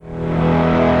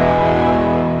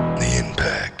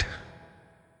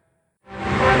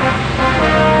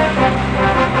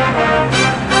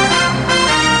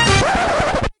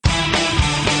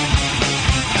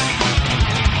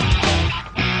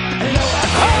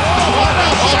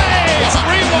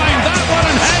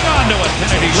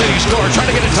score.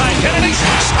 Trying to get it tied. Kennedy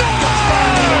scores!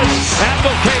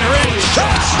 Advocator in.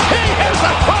 Shots! He hits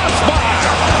the crossbar!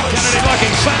 Kennedy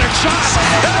looking center shot.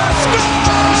 And a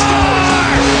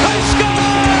score! They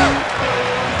score!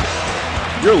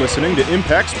 You're listening to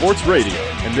Impact Sports Radio,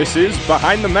 and this is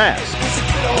Behind the Mask.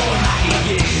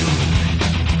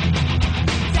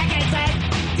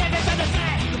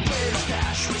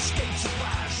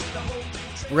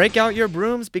 Break out your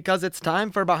brooms because it's time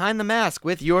for Behind the Mask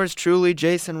with yours truly,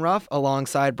 Jason Ruff,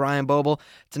 alongside Brian Boble.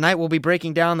 Tonight we'll be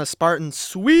breaking down the Spartan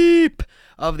sweep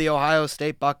of the Ohio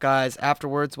State Buckeyes.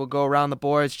 Afterwards, we'll go around the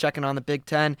boards, checking on the Big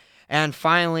Ten. And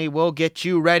finally, we'll get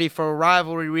you ready for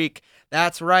rivalry week.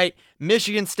 That's right,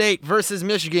 Michigan State versus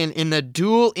Michigan in the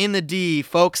duel in the D.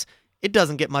 Folks, it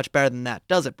doesn't get much better than that,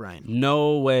 does it, Brian?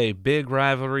 No way. Big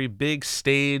rivalry, big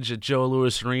stage at Joe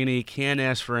Louis Arena. You can't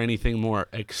ask for anything more,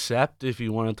 except if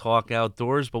you want to talk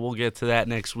outdoors, but we'll get to that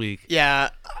next week. Yeah.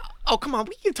 Oh, come on.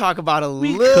 We can talk about a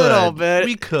little bit.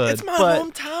 We could. It's my but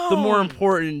hometown. The more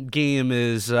important game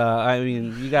is,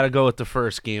 you got to go with the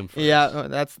first game first. Yeah,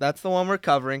 that's the one we're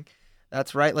covering.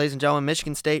 That's right, ladies and gentlemen.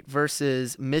 Michigan State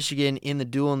versus Michigan in the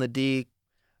duel in the D.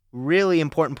 Really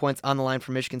important points on the line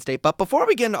for Michigan State. But before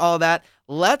we get into all that,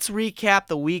 let's recap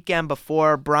the weekend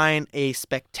before. Brian, a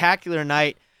spectacular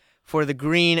night for the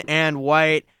green and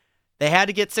white. They had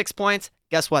to get 6 points.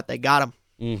 Guess what? They got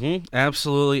them.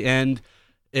 Absolutely. And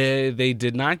they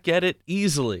did not get it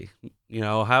easily.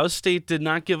 Ohio State did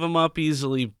not give them up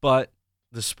easily, but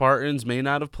the Spartans may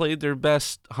not have played their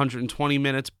best 120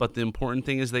 minutes, but the important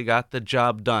thing is they got the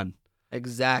job done.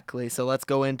 Exactly. So let's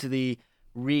go into the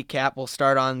recap. We'll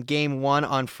start on game 1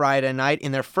 on Friday night.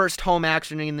 In their first home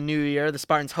action in the new year, the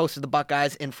Spartans hosted the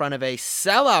Buckeyes in front of a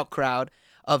sellout crowd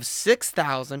of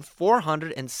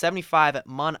 6,475 at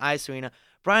Munn Ice Arena.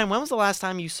 Brian, when was the last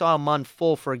time you saw Munn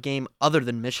full for a game other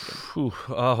than Michigan?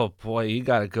 Oh boy, you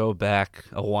got to go back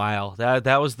a while.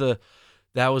 That was the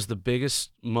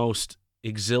biggest, most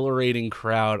exhilarating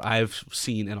crowd I've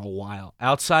seen in a while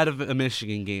outside of a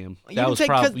Michigan game. That was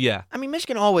probably I mean,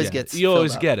 Michigan always gets you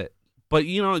always up. get it. But,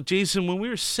 Jason, when we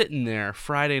were sitting there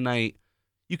Friday night,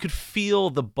 you could feel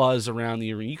the buzz around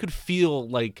the arena. You could feel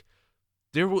like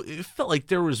it felt like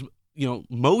there was,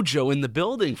 mojo in the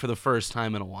building for the first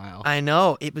time in a while. I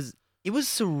know. It was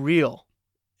surreal.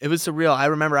 It was surreal. I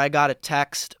remember I got a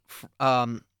text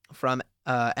from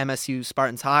MSU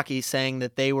Spartans hockey saying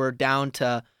that they were down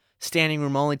to standing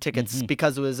room only tickets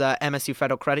because it was MSU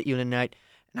Federal Credit Union night.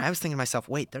 And I was thinking to myself,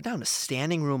 wait, they're down to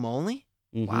standing room only?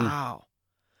 Wow.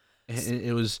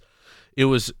 It was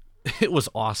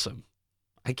awesome.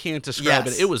 I can't describe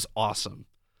it. It was awesome.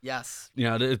 Yes.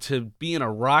 To be in a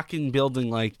rocking building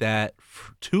like that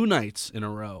for 2 nights in a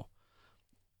row.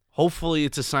 Hopefully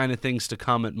it's a sign of things to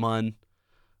come at Munn.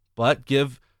 But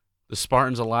give the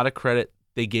Spartans a lot of credit.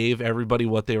 They gave everybody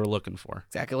what they were looking for.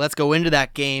 Exactly. Let's go into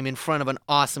that game in front of an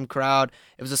awesome crowd.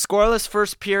 It was a scoreless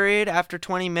first period after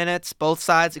 20 minutes. Both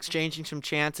sides exchanging some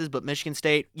chances, but Michigan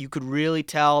State, you could really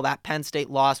tell that Penn State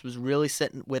loss was really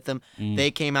sitting with them.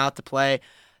 They came out to play.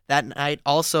 That night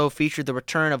also featured the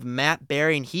return of Matt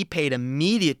Berry, and he paid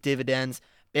immediate dividends.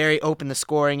 Berry opened the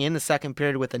scoring in the second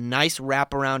period with a nice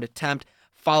wraparound attempt,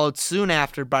 followed soon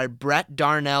after by Brett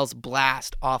Darnell's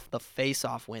blast off the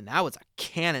face-off win. That was a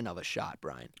cannon of a shot,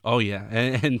 Brian. Oh, yeah,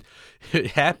 and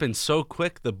it happened so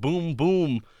quick, the boom,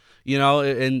 boom,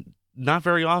 and not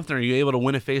very often are you able to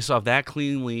win a face-off that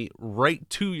cleanly right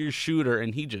to your shooter,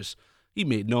 and he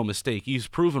made no mistake. He's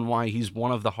proven why he's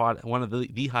one of the hottest. You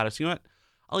know what?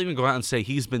 I'll even go out and say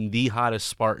he's been the hottest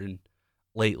Spartan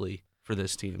lately for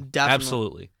this team. Definitely.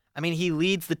 Absolutely. I mean, he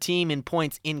leads the team in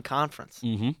points in conference.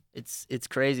 It's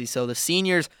crazy. So the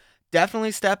seniors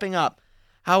definitely stepping up.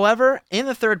 However, in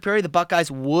the third period, the Buckeyes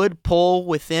would pull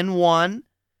within 1,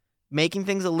 making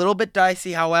things a little bit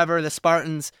dicey. However, the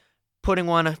Spartans putting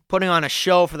on a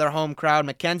show for their home crowd.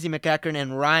 Mackenzie McEachern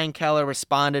and Ryan Keller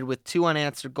responded with 2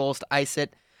 unanswered goals to ice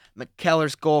it.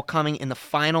 McKellar's goal coming in the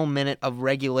final minute of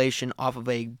regulation off of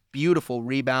a beautiful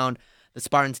rebound. The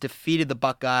Spartans defeated the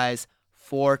Buckeyes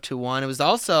 4-1. It was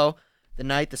also the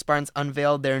night the Spartans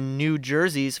unveiled their new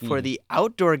jerseys for the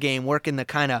outdoor game, working the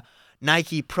kind of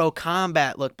Nike Pro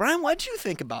Combat look. Brian, what did you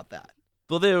think about that?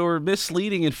 Well, they were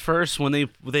misleading at first when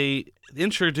they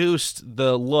introduced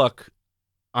the look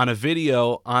on a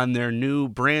video on their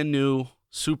brand new,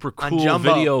 super cool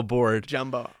video board.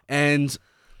 Jumbo. And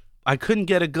I couldn't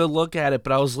get a good look at it,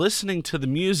 but I was listening to the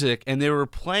music, and they were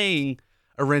playing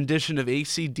a rendition of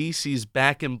AC/DC's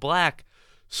Back in Black.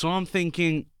 So I'm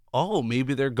thinking, oh,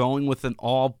 maybe they're going with an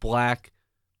all-black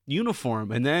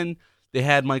uniform. And then they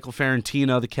had Michael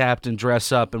Ferrantino, the captain,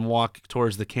 dress up and walk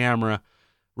towards the camera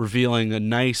revealing a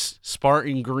nice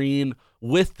Spartan green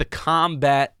with the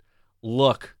combat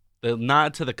look. The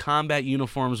nod to the combat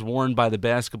uniforms worn by the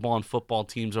basketball and football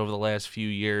teams over the last few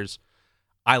years.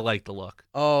 I like the look.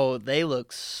 Oh, they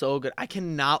look so good. I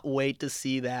cannot wait to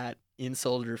see that in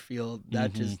Soldier Field.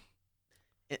 That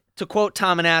to quote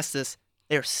Tom Anastas,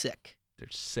 they're sick. They're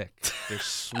sick. They're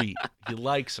sweet. He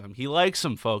likes them. He likes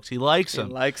them, folks. He likes them.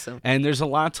 He likes them. And there's a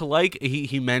lot to like.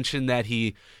 He mentioned that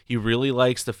he really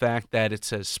likes the fact that it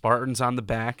says Spartans on the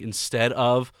back instead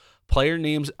of player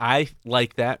names. I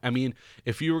like that. I mean,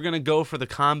 if you were going to go for the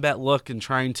combat look and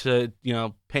trying to,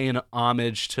 pay an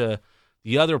homage to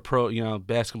the other pro,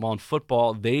 basketball and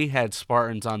football, they had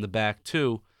Spartans on the back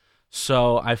too.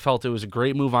 So I felt it was a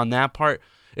great move on that part.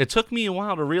 It took me a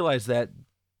while to realize that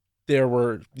there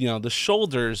were, the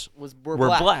shoulders were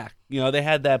black. They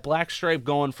had that black stripe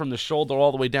going from the shoulder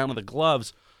all the way down to the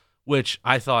gloves, which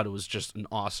I thought it was just an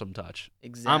awesome touch.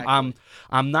 Exactly.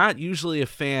 I'm not usually a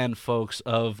fan, folks,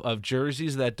 of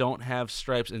jerseys that don't have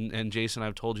stripes. And Jason,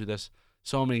 I've told you this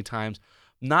so many times.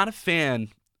 Not a fan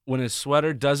when a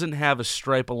sweater doesn't have a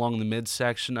stripe along the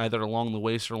midsection, either along the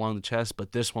waist or along the chest,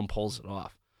 but this one pulls it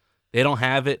off. They don't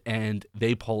have it, and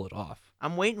they pull it off.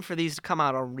 I'm waiting for these to come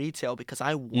out on retail because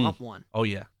I want one. Oh,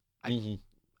 yeah. I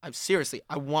seriously,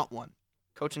 I want one.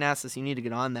 Coach Anastas, you need to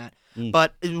get on that.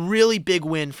 But a really big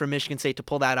win for Michigan State to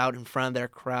pull that out in front of their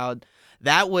crowd.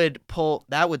 That would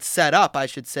set up, I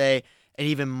should say, an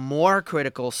even more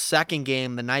critical second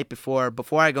game the night before.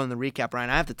 Before I go in the recap,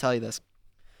 Ryan, I have to tell you this.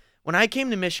 When I came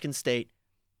to Michigan State,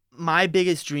 my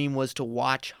biggest dream was to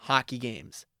watch hockey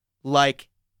games, like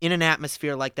in an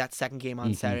atmosphere like that second game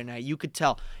on Saturday night. You could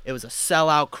tell it was a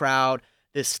sellout crowd.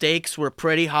 The stakes were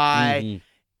pretty high.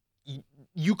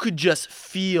 You could just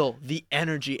feel the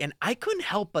energy. And I couldn't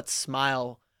help but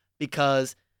smile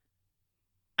because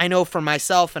I know for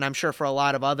myself, and I'm sure for a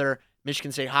lot of other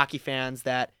Michigan State hockey fans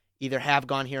that either have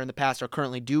gone here in the past or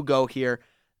currently do go here,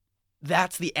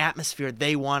 that's the atmosphere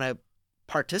they want to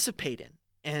participate in.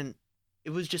 And it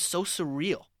was just so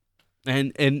surreal.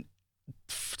 And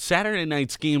Saturday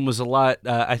night's game was a lot,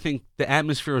 I think the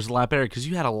atmosphere was a lot better because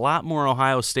you had a lot more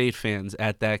Ohio State fans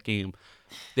at that game.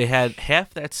 They had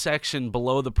half that section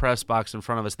below the press box in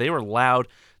front of us. They were loud.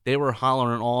 They were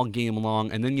hollering all game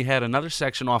long. And then you had another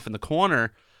section off in the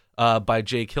corner by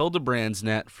Jake Hildebrand's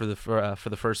net for the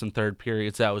first and third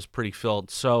periods. That was pretty filled.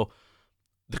 So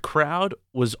the crowd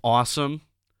was awesome.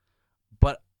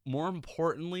 But more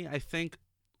importantly, I think,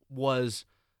 was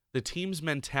the team's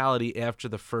mentality after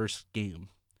the first game.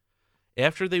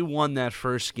 After they won that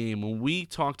first game, when we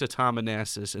talked to Tom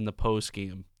Anastas in the post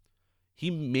game, he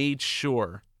made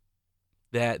sure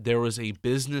that there was a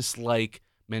business-like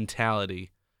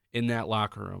mentality in that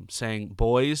locker room, saying,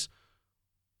 boys,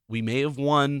 we may have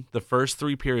won the first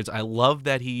three periods. I love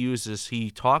that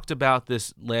he talked about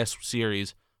this last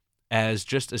series as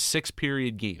just a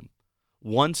 6-period game,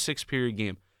 1 6-period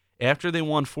game. After they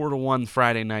won 4-1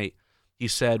 Friday night, he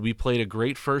said, we played a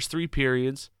great first 3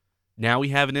 periods. Now we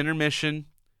have an intermission,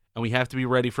 and we have to be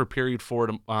ready for period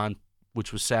 4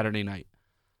 which was Saturday night.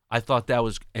 I thought that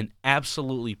was an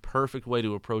absolutely perfect way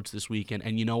to approach this weekend,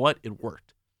 and you know what? It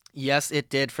worked. Yes, it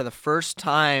did. For the first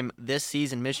time this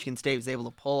season, Michigan State was able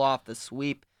to pull off the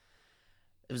sweep.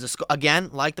 It was again,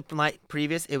 like the night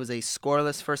previous, it was a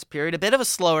scoreless first period. A bit of a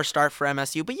slower start for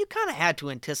MSU, but you kind of had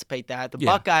to anticipate that. The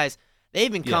Buckeyes,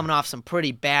 they've been coming off some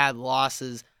pretty bad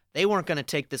losses. They weren't going to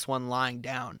take this one lying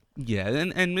down. Yeah,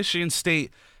 and Michigan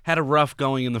State had a rough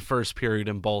going in the first period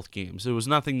in both games. It was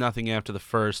 0-0 after the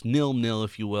first, 0-0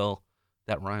 if you will.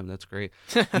 That rhymed, that's great.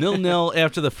 0-0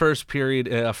 after the first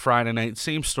period Friday night.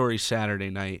 Same story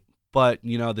Saturday night. But,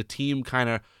 the team kind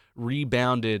of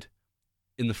rebounded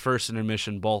in the first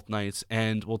intermission both nights,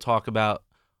 and we'll talk about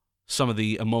some of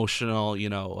the emotional,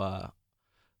 the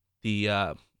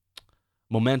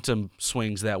momentum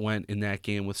swings that went in that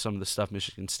game with some of the stuff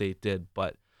Michigan State did.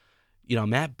 But,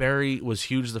 Matt Berry was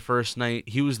huge the first night.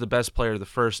 He was the best player the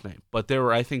first night. But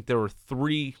I think there were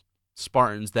 3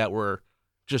 Spartans that were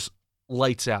just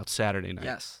lights out Saturday night.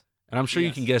 Yes. And I'm sure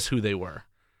you can guess who they were.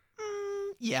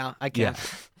 Yeah, I can.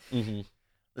 Yeah.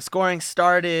 The scoring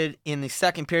started in the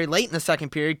second period, late in the second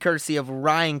period, courtesy of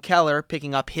Ryan Keller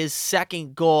picking up his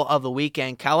second goal of the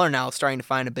weekend. Keller now starting to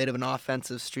find a bit of an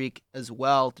offensive streak as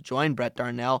well to join Brett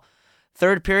Darnell.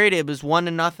 Third period, it was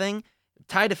 1-0.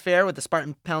 Tied affair with the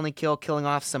Spartan penalty kill, killing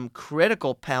off some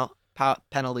critical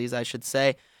penalties, I should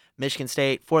say. Michigan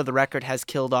State, for the record, has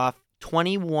killed off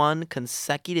 21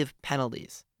 consecutive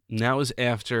penalties. And that was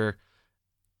after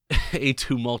a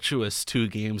tumultuous 2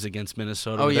 games against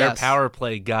Minnesota. Their power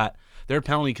play their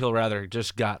penalty kill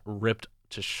just got ripped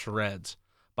to shreds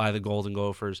by the Golden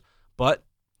Gophers. But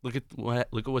Look at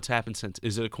what's happened since.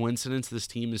 Is it a coincidence this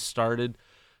team has started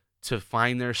to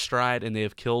find their stride and they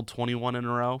have killed 21 in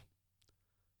a row?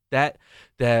 That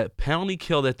penalty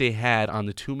kill that they had on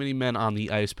the too many men on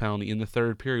the ice penalty in the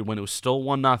third period when it was still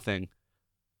 1-0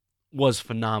 was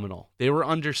phenomenal. They were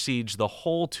under siege the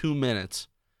whole 2 minutes,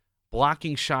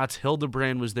 blocking shots.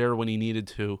 Hildebrand was there when he needed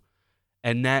to,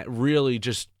 and that really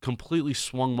just completely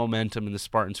swung momentum in the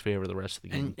Spartans' favor the rest of the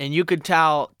game. And you could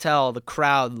tell the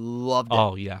crowd loved it.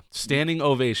 Oh, yeah. Standing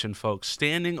ovation, folks.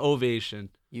 Standing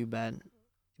ovation. You bet.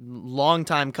 Long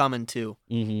time coming, too.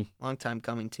 Mm-hmm. Long time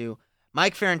coming, too.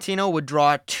 Mike Ferrantino would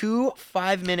draw 2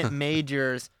 5-minute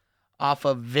majors off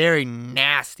of very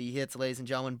nasty hits, ladies and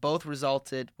gentlemen, which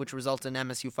resulted in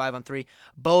MSU 5-on-3.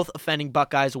 Both offending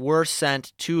Buckeyes were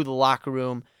sent to the locker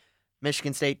room.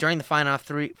 Michigan State, during the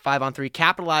 5-on-3,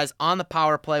 capitalized on the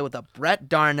power play with a Brett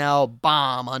Darnell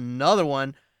bomb, another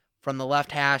one from the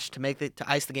left hash to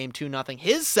ice the game 2-0,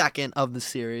 his second of the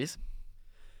series.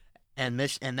 And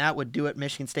that would do it.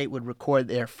 Michigan State would record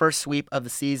their first sweep of the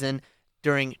season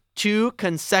during 2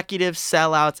 consecutive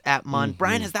sellouts at Munn.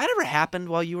 Brian, has that ever happened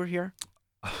while you were here?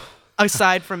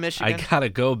 Aside from Michigan? I got to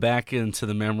go back into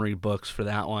the memory books for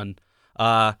that one.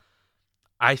 I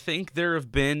think there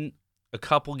have been a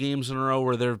couple games in a row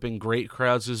where there have been great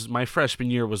crowds. My freshman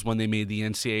year was when they made the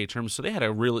NCAA tournament, so they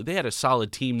had a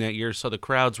solid team that year, so the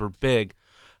crowds were big.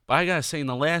 But I got to say, in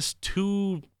the last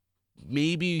 2,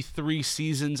 maybe 3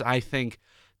 seasons, I think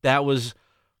that was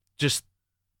just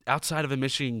outside of a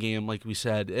Michigan game, like we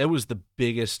said, it was the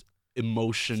biggest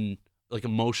emotional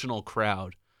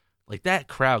crowd. Like, that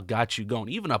crowd got you going.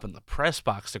 Even up in the press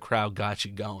box, the crowd got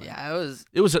you going. Yeah,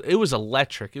 it was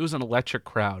electric. It was an electric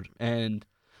crowd, and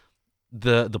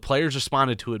the players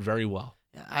responded to it very well.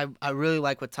 Yeah, I really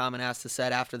like what Tom Anasta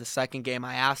said after the second game.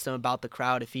 I asked him about the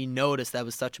crowd, if he noticed that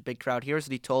was such a big crowd. Here's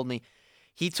what he told me.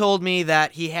 He told me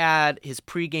that he had his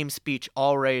pregame speech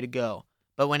all ready to go.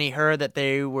 But when he heard that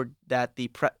the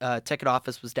ticket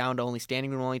office was down to only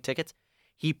standing room only tickets,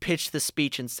 he pitched the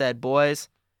speech and said, "Boys,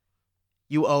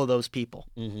 you owe those people."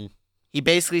 Mm-hmm. He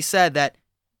basically said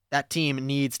that team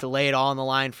needs to lay it all on the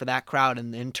line for that crowd,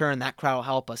 and in turn, that crowd will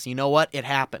help us. You know what? It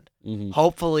happened. Mm-hmm.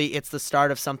 Hopefully, it's the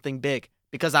start of something big,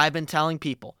 because I've been telling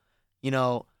people,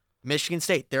 Michigan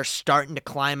State, they're starting to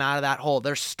climb out of that hole.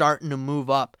 They're starting to move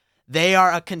up. They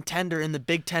are a contender in the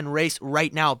Big Ten race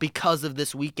right now because of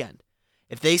this weekend.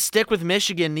 If they stick with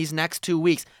Michigan these next 2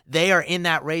 weeks, they are in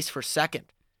that race for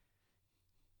second.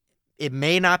 It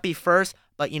may not be first,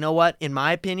 but you know what? In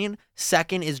my opinion,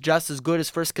 second is just as good as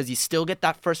first, because you still get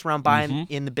that first round bye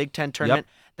in the Big Ten tournament.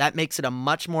 Yep. That makes it a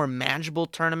much more manageable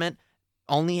tournament.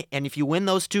 And if you win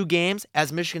those 2 games,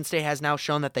 as Michigan State has now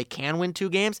shown that they can win 2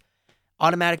 games,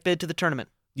 automatic bid to the tournament.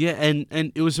 Yeah,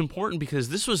 and it was important because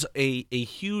this was a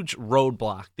huge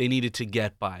roadblock they needed to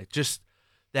get by. Just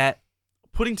that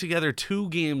putting together 2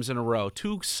 games in a row,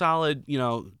 2 solid,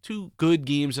 2 good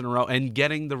games in a row, and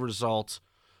getting the results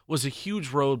was a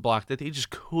huge roadblock that they just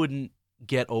couldn't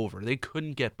get over. They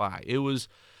couldn't get by. It was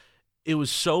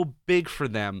so big for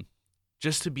them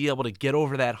just to be able to get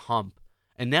over that hump.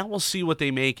 And now we'll see what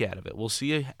they make out of it. We'll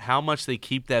see how much they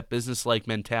keep that business-like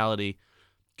mentality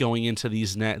going into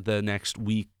the next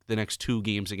week, the next 2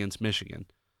 games against Michigan.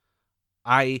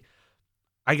 I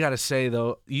got to say,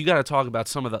 though, you got to talk about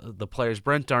some of the players.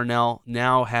 Brent Darnell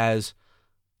now has,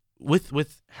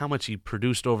 with how much he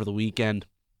produced over the weekend,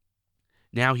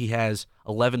 now he has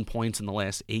 11 points in the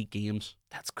last 8 games.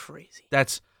 That's crazy.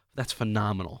 That's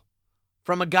phenomenal.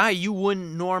 From a guy you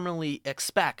wouldn't normally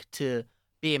expect to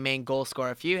be a main goal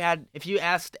scorer. If you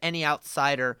asked any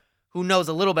outsider who knows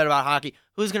a little bit about hockey,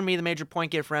 who's going to be the major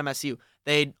point getter for MSU,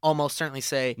 they'd almost certainly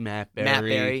say Matt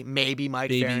Berry, maybe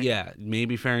Mike Ferrantino. Yeah,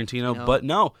 maybe Ferrantino. But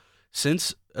no,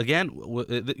 since, again,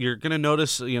 you're going to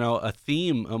notice, a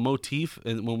theme, a motif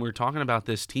when we're talking about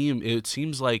this team. It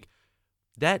seems like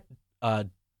that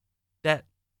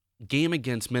game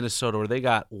against Minnesota where they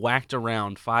got whacked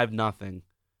around 5-0,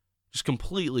 just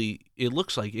completely, it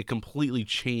looks like it completely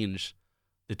changed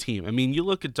the team. I mean, you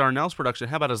look at Darnell's production.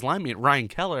 How about his line mate, Ryan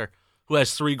Keller, who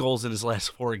has 3 goals in his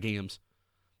last 4 games?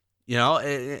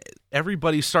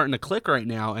 Everybody's starting to click right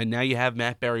now, and now you have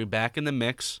Matt Berry back in the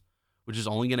mix, which is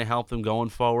only going to help them going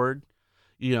forward.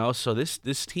 So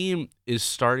this team is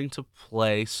starting to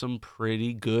play some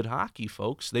pretty good hockey,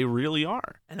 folks. They really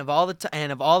are. And of all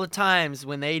the times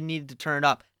when they needed to turn it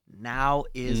up, now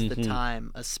is the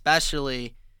time,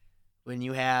 especially when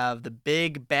you have the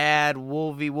big bad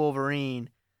Wolverine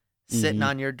sitting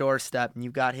on your doorstep, and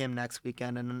you've got him next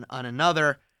weekend and on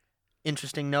another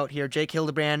interesting note here. Jake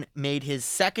Hildebrand made his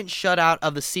second shutout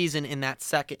of the season in that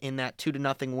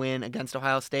 2-0 win against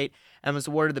Ohio State and was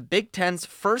awarded the Big Ten's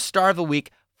first Star of the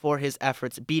Week for his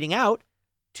efforts beating out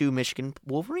 2 Michigan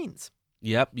Wolverines.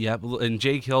 Yep. And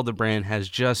Jake Hildebrand has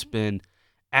just been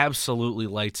absolutely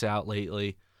lights out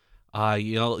lately.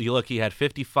 You look, he had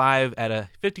 55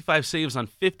 saves on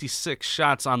 56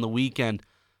 shots on the weekend.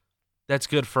 That's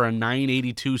good for a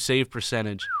 982 save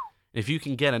percentage. If you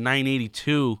can get a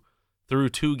 982 through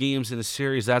 2 games in the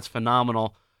series, that's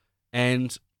phenomenal.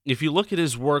 And if you look at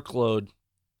his workload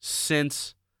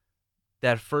since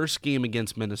that first game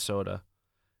against Minnesota,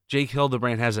 Jake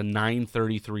Hildebrand has a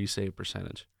 933 save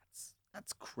percentage.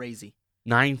 That's crazy.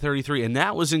 933, and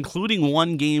that was including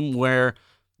one game where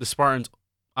the Spartans,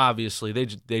 obviously,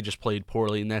 they just played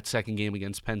poorly in that second game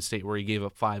against Penn State where he gave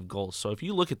up 5 goals. So if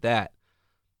you look at that,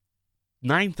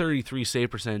 933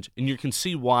 save percentage, and you can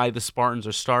see why the Spartans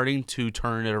are starting to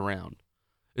turn it around.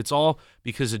 It's all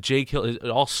because of Jake Hill. It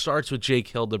all starts with Jake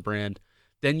Hildebrand.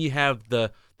 Then you have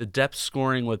the depth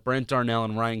scoring with Brent Darnell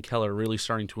and Ryan Keller really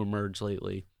starting to emerge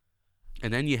lately.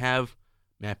 And then you have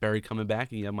Matt Berry coming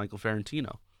back, and you have Michael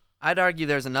Ferrantino. I'd argue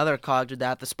there's another cog to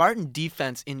that. The Spartan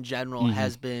defense in general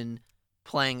has been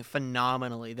playing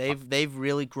phenomenally. They've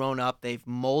really grown up. They've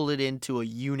molded into a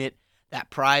unit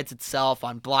that prides itself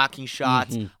on blocking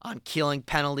shots, on killing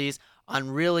penalties,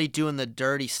 on really doing the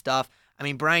dirty stuff. I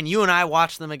mean, Brian, you and I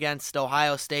watched them against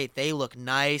Ohio State. They look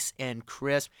nice and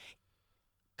crisp.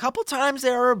 Couple times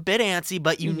they were a bit antsy,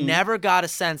 but you never got a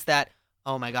sense that,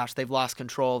 oh my gosh, they've lost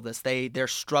control of this. They're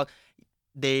struck.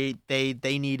 They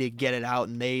need to get it out,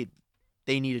 and they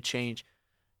need to change.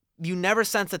 You never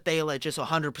sense that they just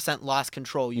 100% lost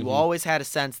control. You always had a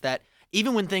sense that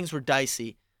even when things were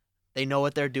dicey, they know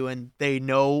what they're doing. They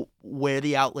know where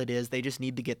the outlet is. They just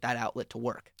need to get that outlet to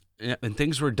work. Yeah, and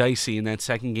things were dicey in that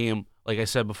second game, like I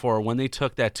said before, when they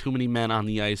took that too many men on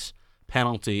the ice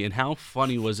penalty. And how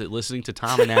funny was it listening to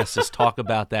Tom Anastas talk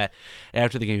about that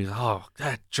after the game? He's like, oh,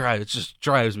 it just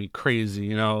drives me crazy.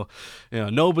 You know,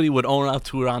 nobody would own up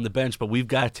to it on the bench, but we've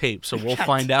got tape, so we'll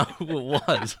find out who it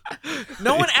was.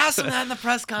 No one asked him that in the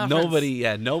press conference.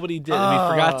 Nobody did. We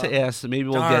forgot to ask. Maybe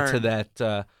we'll get to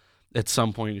that at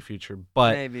some point in the future.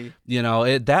 But maybe.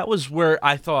 That was where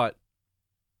I thought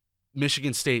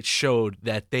Michigan State showed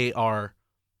that they are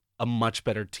a much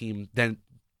better team than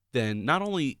not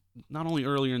only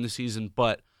earlier in the season,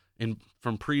 but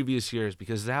from previous years,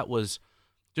 because that was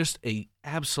just a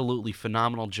absolutely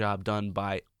phenomenal job done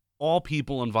by all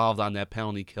people involved on that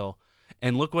penalty kill.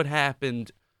 And look what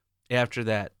happened after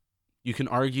that. You can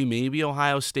argue maybe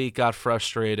Ohio State got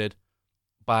frustrated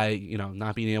by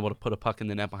not being able to put a puck in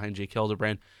the net behind Jake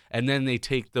Hildebrand, and then they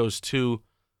take those 2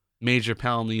 major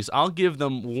penalties. I'll give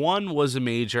them one was a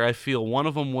major. I feel one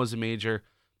of them was a major.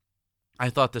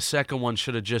 I thought the second one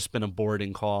should have just been a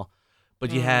boarding call.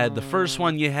 But you had the first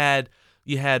one, you had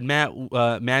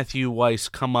Matthew Weiss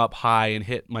come up high and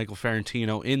hit Michael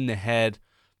Ferrantino in the head.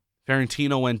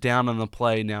 Ferrantino went down on the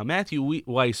play. Now, Matthew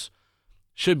Weiss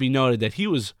should be noted that he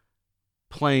was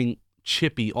playing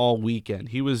chippy all weekend.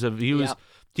 He was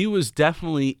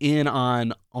definitely in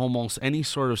on almost any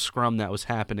sort of scrum that was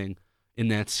happening in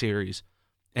that series.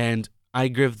 And I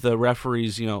give the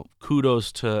referees,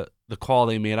 kudos to the call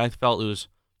they made. I felt it was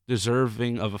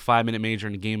deserving of a 5-minute major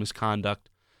in a game misconduct.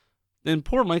 And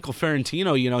poor Michael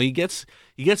Ferrantino, he gets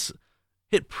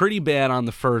hit pretty bad on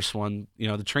the first one.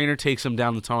 The trainer takes him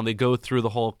down the tunnel. They go through the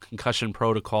whole concussion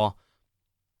protocol.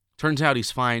 Turns out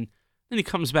he's fine. Then he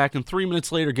comes back and 3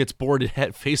 minutes later gets boarded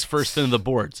face first into the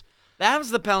boards. That was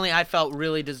the penalty I felt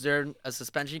really deserved a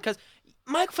suspension because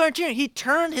Michael Ferrantino, he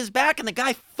turned his back and the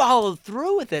guy followed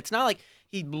through with it. It's not like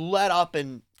he let up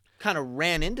and kind of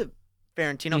ran into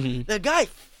Ferrantino. The guy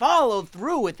followed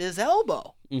through with his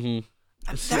elbow.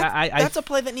 That's a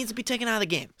play that needs to be taken out of the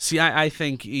game. See, I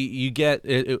think you get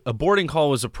a boarding call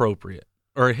was appropriate,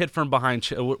 or a hit from behind,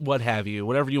 what have you,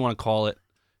 whatever you want to call it.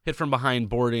 Hit from behind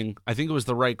boarding, I think it was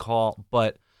the right call,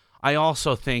 but I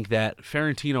also think that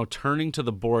Ferrantino turning to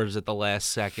the boards at the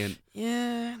last second,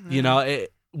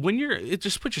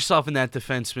 just put yourself in that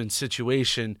defenseman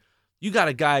situation. You got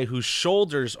a guy whose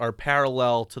shoulders are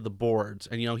parallel to the boards,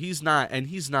 and he's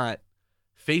not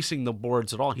facing the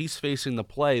boards at all. He's facing the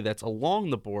play that's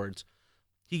along the boards.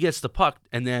 He gets the puck,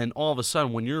 and then all of a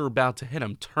sudden, when you're about to hit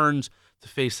him, turns to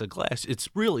face the glass.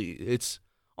 It's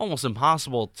almost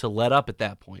impossible to let up at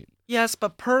that point. Yes,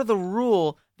 but per the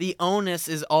rule, the onus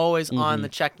is always on the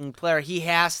checking player. He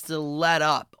has to let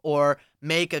up or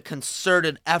make a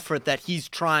concerted effort that he's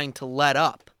trying to let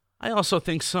up. I also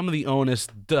think some of the onus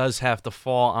does have to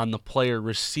fall on the player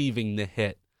receiving the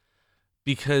hit,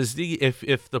 because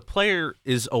if the player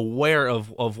is aware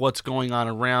of what's going on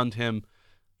around him,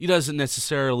 he doesn't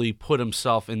necessarily put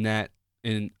himself in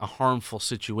a harmful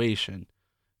situation.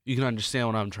 You can understand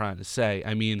what I'm trying to say.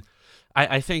 I mean,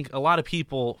 I think a lot of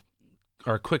people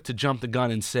are quick to jump the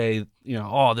gun and say,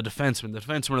 oh, the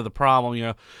defensemen are the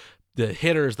problem. The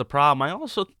hitter is the problem. I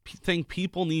also think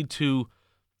people need to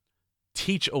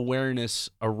teach awareness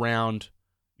around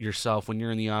yourself when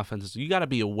you're in the offense. You got to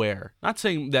be aware. Not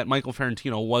saying that Michael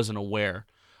Ferentino wasn't aware.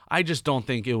 I just don't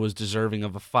think it was deserving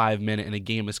of a 5-minute and a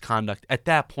game misconduct at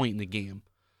that point in the game.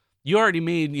 You already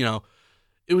made,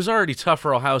 it was already tough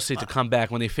for Ohio State to come back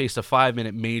when they faced a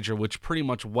 5-minute major, which pretty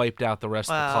much wiped out the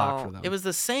rest of the clock for them. It was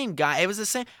the same guy. It was the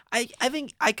same. I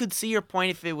think I could see your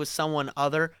point if it was someone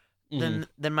other than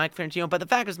Mike Ferentino. But the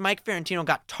fact is, Mike Ferentino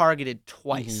got targeted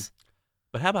twice.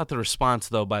 But how about the response,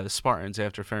 though, by the Spartans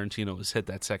after Ferentino was hit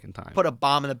that second time? Put a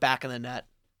bomb in the back of the net.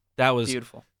 That was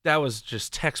beautiful. That was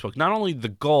just textbook. Not only the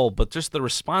goal, but just the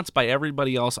response by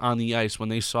everybody else on the ice when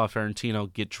they saw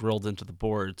Ferentino get drilled into the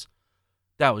boards.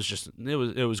 That was just it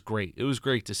was great. It was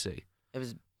great to see. It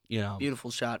was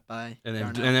beautiful shot by Darnell.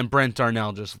 And then Brent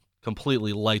Darnell just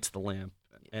completely lights the lamp.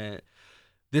 And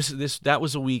that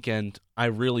was a weekend, I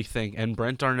really think, and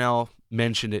Brent Darnell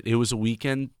mentioned it. It was a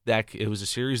weekend it was a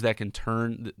series that can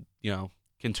turn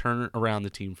around the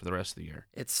team for the rest of the year.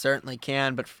 It certainly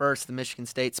can, but first the Michigan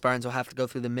State Spartans will have to go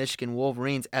through the Michigan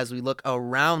Wolverines as we look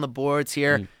around the boards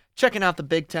here. Checking out the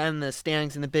Big Ten, the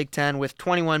standings in the Big Ten with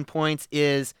 21 points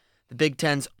is the Big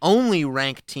Ten's only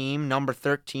ranked team, number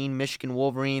 13, Michigan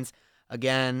Wolverines.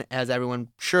 Again, as everyone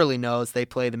surely knows, they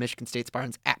play the Michigan State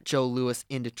Spartans at Joe Louis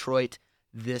in Detroit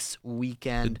this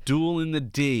weekend. The duel in the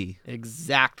D.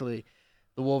 Exactly.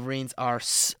 The Wolverines are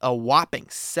a whopping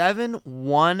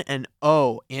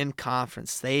 7-1-0 in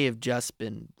conference. They have just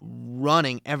been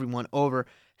running everyone over,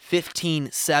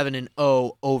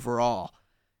 15-7-0 overall.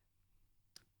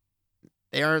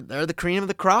 They're the cream of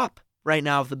the crop right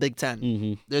now of the Big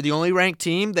Ten. They're the only ranked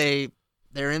team.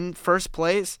 They're in first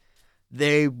place.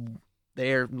 They're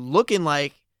looking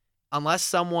like, unless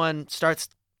someone starts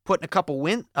putting a couple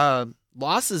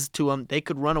losses to them, they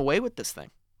could run away with this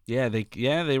thing. Yeah,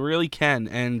 they really can,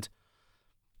 and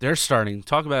they're starting.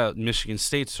 Talk about Michigan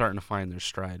State starting to find their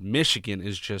stride. Michigan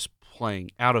is just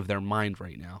playing out of their mind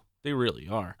right now. They really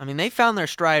are. I mean, they found their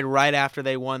stride right after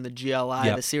they won the GLI.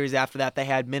 Yep. The series after that, they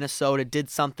had Minnesota, did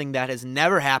something that has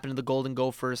never happened to the Golden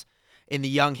Gophers in the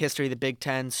young history of the Big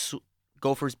Ten,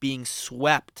 Gophers being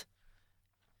swept.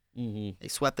 They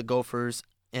swept the Gophers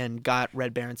and got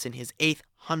Red Berenson his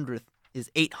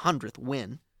 800th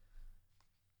win.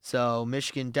 So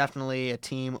Michigan definitely a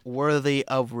team worthy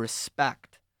of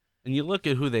respect. And you look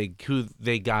at who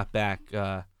they got back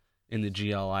in the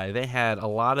GLI. They had a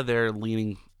lot of their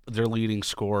leading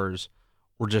scorers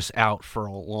were just out for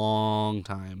a long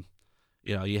time.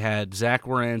 You had Zach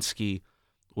Werenski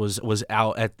was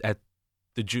out at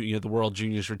the World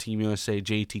Juniors for Team USA.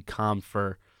 JT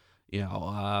Comfer,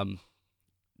 Dylan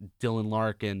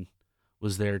Larkin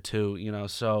was there too.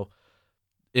 So.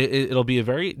 It'll be a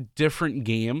very different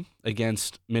game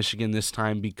against Michigan this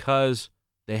time because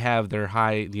they have their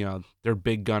their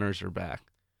big gunners are back.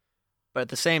 But at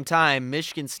the same time,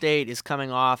 Michigan State is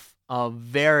coming off a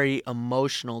very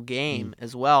emotional game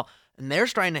as well. And they're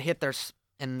starting to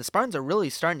and the Spartans are really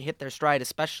starting to hit their stride,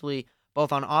 especially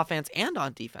both on offense and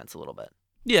on defense a little bit.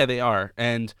 Yeah, they are.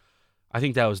 And I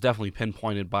think that was definitely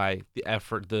pinpointed by the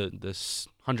effort, this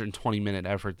 120-minute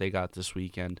effort they got this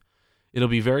weekend. It'll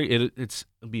be a very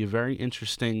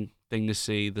interesting thing to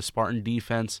see the Spartan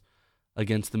defense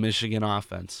against the Michigan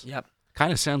offense. Yep.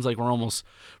 Kind of sounds like we're almost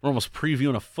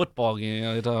previewing a football game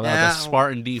about the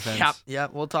Spartan defense.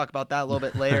 Yep. We'll talk about that a little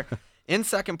bit later. In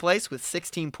second place with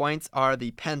 16 points are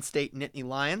the Penn State Nittany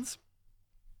Lions.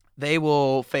 They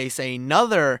will face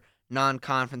another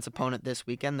non-conference opponent this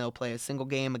weekend. They'll play a single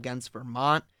game against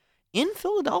Vermont in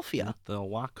Philadelphia. At the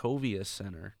Wachovia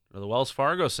Center. Or the Wells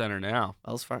Fargo Center now.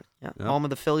 Wells Fargo, home of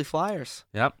the Philly Flyers.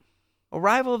 Yep. A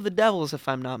rival of the Devils, if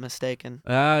I'm not mistaken.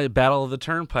 Battle of the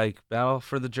Turnpike. Battle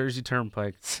for the Jersey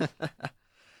Turnpike. The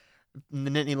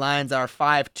Nittany Lions are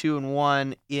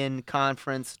 5-2-1 in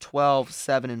conference,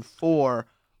 12-7-4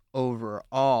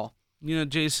 overall.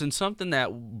 Jason, something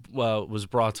that was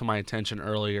brought to my attention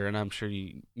earlier, and I'm sure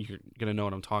you're going to know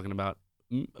what I'm talking about.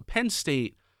 Penn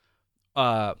State,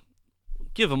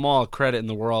 give them all credit in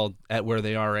the world at where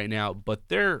they are right now, but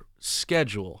their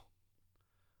schedule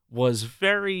was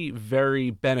very,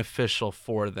 very beneficial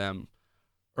for them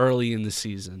early in the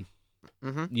season.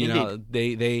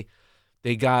 They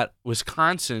got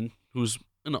Wisconsin, who's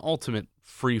an ultimate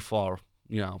free fall,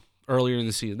 earlier in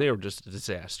the season, they were just a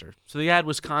disaster. So they had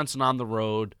Wisconsin on the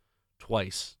road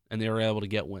twice, and they were able to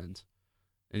get wins.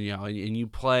 And and you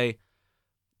play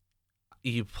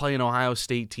an Ohio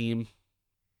State team,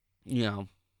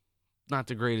 not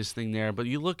the greatest thing there, but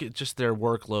you look at just their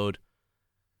workload.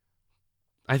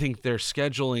 I think their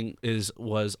scheduling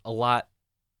was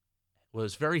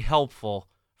very helpful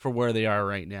for where they are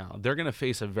right now. They're going to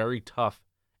face a very tough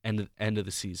end of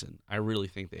the season. I really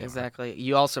think they are. Exactly.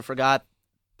 You also forgot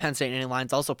Penn State Nittany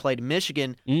Lions also played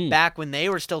Michigan back when they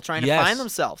were still trying to find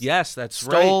themselves. Yes, that's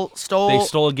right. They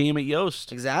stole a game at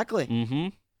Yost. Exactly. Mm-hmm.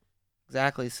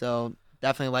 Exactly. So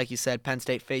definitely, like you said, Penn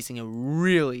State facing a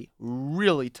really,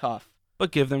 really tough.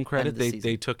 But give them credit.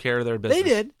 They took care of their business. They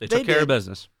did. They took care of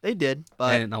business. They did.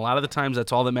 But and a lot of the times,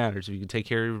 that's all that matters. If you can take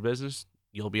care of your business,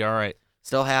 you'll be all right.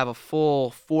 Still have a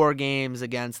full 4 games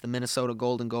against the Minnesota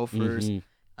Golden Gophers.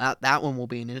 Mm-hmm. That one will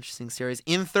be an interesting series.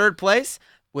 In third place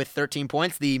with 13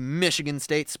 points, the Michigan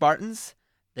State Spartans.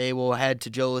 They will head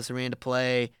to Joe Louis Arena to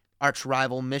play arch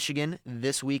rival Michigan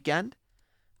this weekend.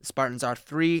 The Spartans are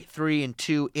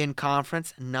 3-3-2 in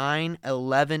conference,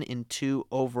 9-11-2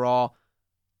 overall.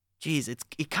 Geez, it's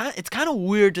kind of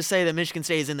weird to say that Michigan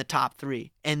State is in the top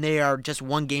 3 and they are just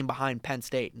 1 game behind Penn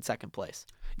State in second place.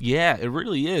 Yeah, it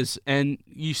really is. And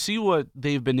you see what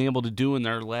they've been able to do in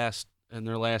their last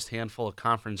handful of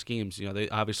conference games. They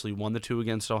obviously won the 2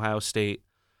 against Ohio State.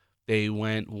 They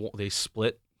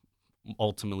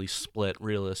ultimately split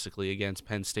realistically against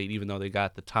Penn State, even though they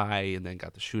got the tie and then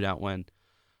got the shootout win.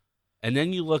 And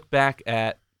then you look back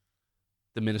at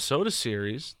the Minnesota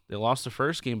series. They lost the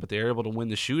first game, but they were able to win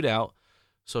the shootout.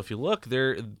 So if you look,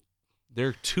 they're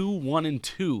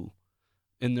 2-1-2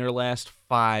 in their last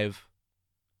 5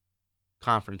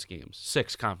 conference games,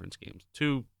 6 conference games,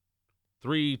 2,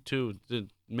 3, 2. The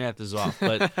math is off,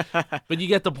 but you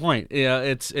get the point. Yeah,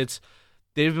 it's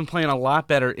they've been playing a lot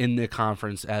better in the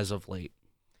conference as of late,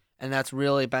 and that's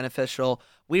really beneficial.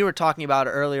 We were talking about it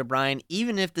earlier, Brian.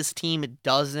 Even if this team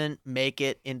doesn't make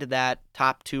it into that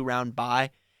top 2 round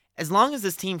bye, as long as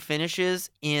this team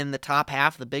finishes in the top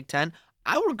half of the Big Ten,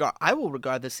 I will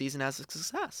regard this season as a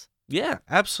success. Yeah,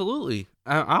 absolutely.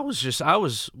 I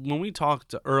was when we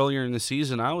talked earlier in the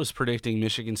season, I was predicting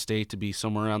Michigan State to be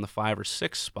somewhere around the 5 or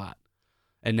 6 spot,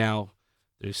 and now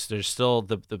there's still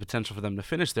the potential for them to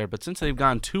finish there. But since they've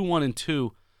gone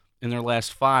 2-1-2 in their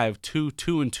last 5,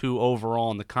 2-2-2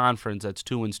 overall in the conference, that's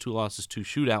 2 wins, 2 losses, 2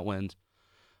 shootout wins.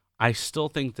 I still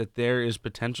think that there is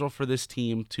potential for this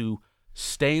team to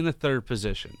stay in the 3rd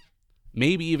position,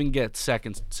 maybe even get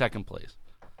second place.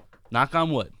 Knock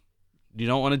on wood. You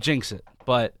don't want to jinx it,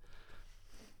 but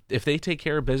if they take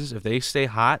care of business, if they stay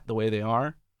hot the way they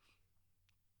are,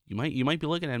 you might be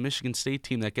looking at a Michigan State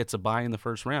team that gets a bye in the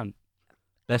first round.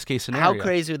 Best case scenario. How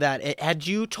crazy would that? Had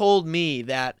you told me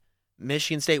that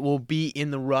Michigan State will be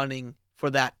in the running for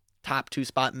that top 2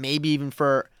 spot, maybe even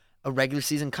for a regular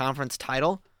season conference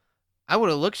title, I would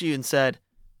have looked at you and said,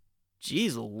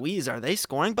 "Geez, Louise, are they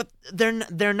scoring?" But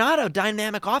they're not a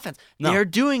dynamic offense. No. They're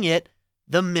doing it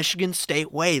the Michigan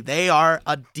State way. They are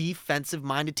a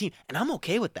defensive-minded team, and I'm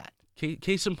okay with that.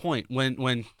 Case in point, when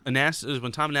Tom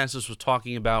Anastas was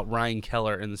talking about Ryan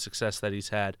Keller and the success that he's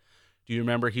had, do you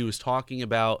remember he was talking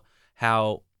about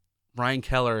how Ryan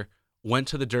Keller went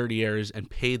to the dirty areas and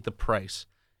paid the price?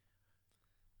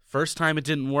 First time it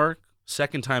didn't work.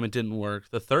 Second time it didn't work.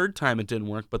 The third time it didn't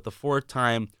work. But the 4th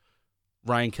time,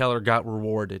 Ryan Keller got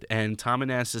rewarded. And Tom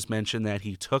Anastas mentioned that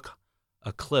he took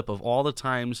a clip of all the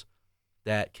times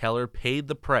that Keller paid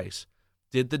the price,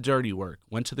 did the dirty work,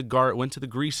 went to the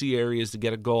greasy areas to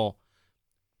get a goal,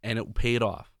 and it paid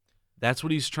off. That's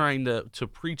what he's trying to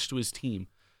preach to his team.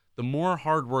 The more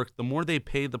hard work, the more they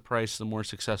pay the price, the more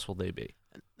successful they'll be.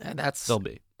 That's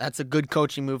a good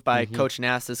coaching move by Coach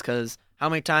Anastas, because how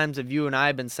many times have you and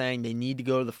I been saying they need to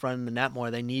go to the front of the net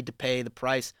more, they need to pay the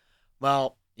price?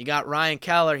 Well, you got Ryan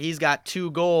Keller. He's got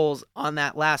 2 goals on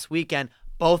that last weekend,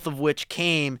 both of which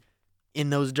came in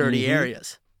those dirty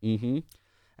areas. Mm-hmm.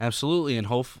 Absolutely, and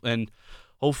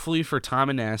hopefully for Tom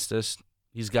Anastas,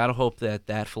 he's got to hope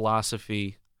that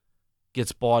philosophy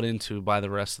gets bought into by the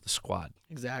rest of the squad.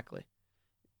 Exactly.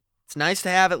 It's nice to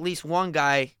have at least one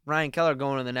guy, Ryan Keller,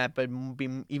 going in the net, but it would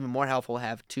be even more helpful to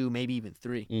have 2, maybe even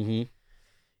 3. Mm-hmm.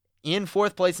 In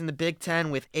 4th place in the Big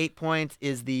Ten with 8 points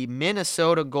is the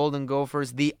Minnesota Golden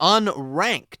Gophers, the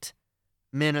unranked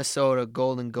Minnesota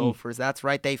Golden Gophers. That's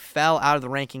right. They fell out of the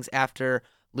rankings after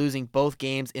losing both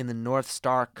games in the North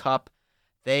Star Cup.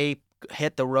 They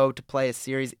hit the road to play a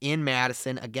series in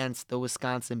Madison against the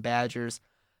Wisconsin Badgers.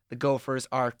 The Gophers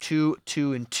are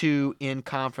 2-2-2 in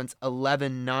conference,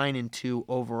 11-9-2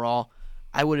 overall.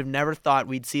 I would have never thought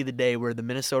we'd see the day where the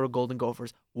Minnesota Golden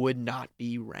Gophers would not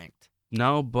be ranked.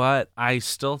 No, but I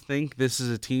still think this is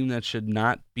a team that should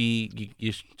not be.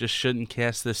 You just shouldn't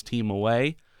cast this team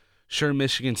away. Sure,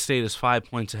 Michigan State is 5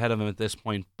 points ahead of them at this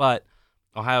point, but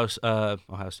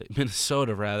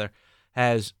Minnesota rather,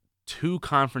 has 2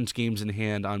 conference games in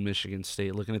hand on Michigan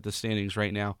State. Looking at the standings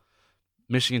right now,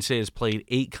 Michigan State has played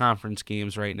 8 conference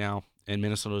games right now, and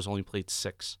Minnesota has only played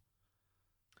 6.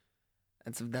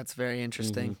 That's very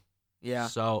interesting. Yeah.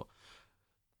 So,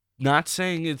 not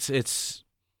saying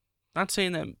not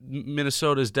saying that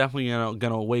Minnesota is definitely going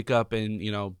to wake up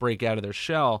and break out of their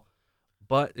shell,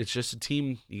 but it's just a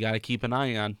team you got to keep an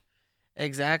eye on.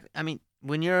 Exactly. I mean,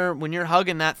 when you're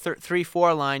hugging that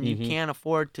 3-4 line, you can't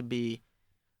afford to be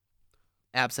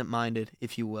absent-minded,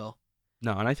 if you will.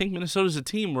 No, and I think Minnesota's a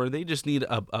team where they just need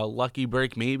a lucky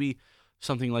break, maybe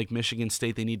something like Michigan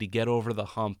State. They need to get over the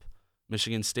hump.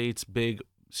 Michigan State's big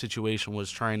situation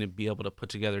was trying to be able to put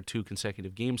together 2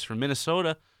 consecutive games. For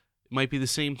Minnesota, it might be the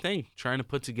same thing, trying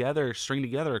to string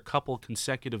together a couple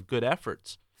consecutive good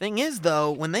efforts. Thing is,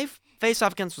 though, when they face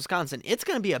off against Wisconsin, it's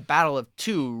going to be a battle of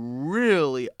 2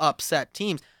 really upset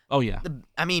teams. Oh, yeah.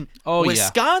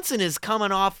 Wisconsin is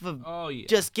coming off of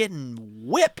just getting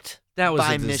whipped that was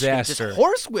by a Michigan. disaster. Just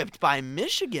horse-whipped by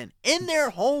Michigan in their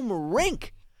home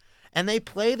rink. And they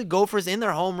play the Gophers in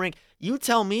their home rink. You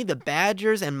tell me the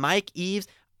Badgers and Mike Eves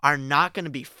are not going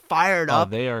to be fired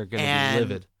up. They are going to be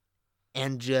livid.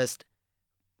 And just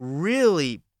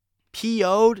really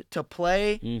PO'd to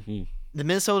play the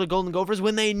Minnesota Golden Gophers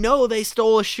when they know they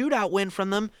stole a shootout win from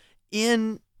them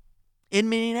in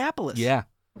Minneapolis. Yeah.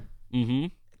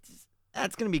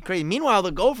 That's going to be crazy. Meanwhile,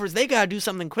 the Gophers, they got to do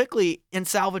something quickly and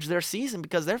salvage their season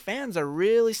because their fans are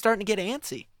really starting to get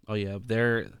antsy. Oh, yeah.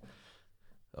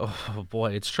 Oh,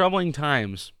 boy. It's troubling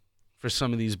times for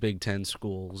some of these Big Ten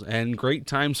schools and great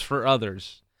times for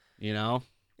others,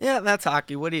 Yeah, that's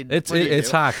hockey. What do you do?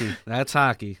 It's hockey. That's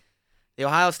hockey. The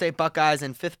Ohio State Buckeyes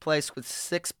in 5th place with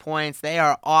 6 points. They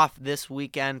are off this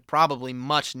weekend, probably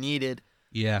much needed.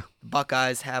 Yeah. The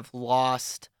Buckeyes have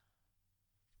lost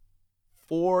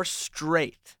 4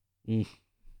 straight,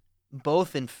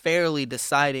 both in fairly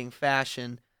deciding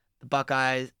fashion. The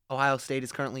Buckeyes, Ohio State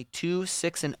is currently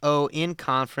 2-6-0 in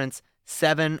conference,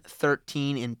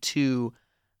 7-13-2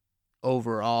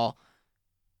 overall.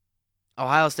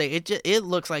 Ohio State, it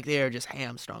looks like they are just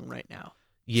hamstrung right now.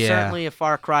 Yeah. Certainly a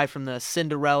far cry from the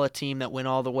Cinderella team that went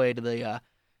all the way to the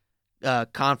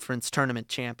conference tournament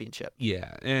championship.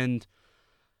 Yeah, and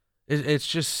it's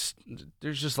just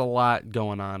there's just a lot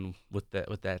going on with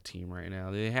that team right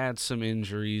now. They had some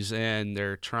injuries, and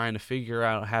they're trying to figure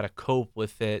out how to cope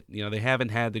with it. They haven't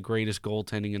had the greatest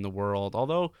goaltending in the world,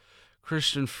 although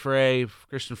Christian Frey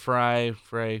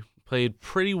played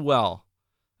pretty well.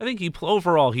 I think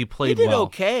overall he played well. He did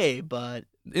okay, but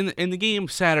in the game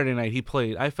Saturday night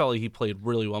I felt like he played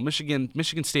really well. Michigan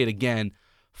State again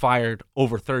fired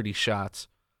over 30 shots,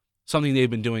 something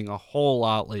they've been doing a whole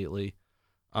lot lately.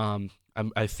 I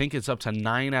think it's up to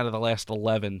 9 out of the last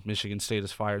 11 Michigan State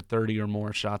has fired 30 or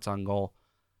more shots on goal.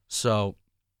 So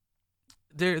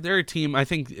they're a team. I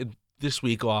think this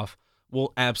week off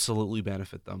will absolutely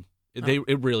benefit them.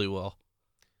 It really will.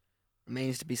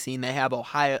 Remains to be seen. They have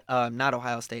not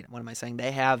Ohio State. What am I saying?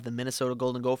 They have the Minnesota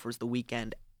Golden Gophers the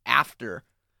weekend after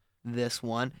this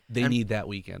one. They need that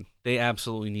weekend. They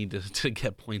absolutely need to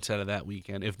get points out of that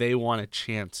weekend if they want a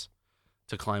chance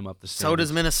to climb up the standings. So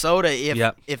does Minnesota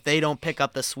if they don't pick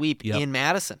up the sweep in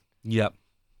Madison. Yep.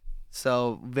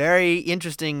 So very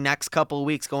interesting next couple of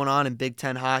weeks going on in Big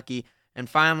Ten hockey. And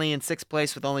finally, in 6th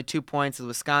place with only 2 points, the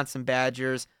Wisconsin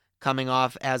Badgers coming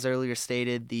off, as earlier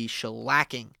stated, the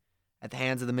shellacking at the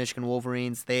hands of the Michigan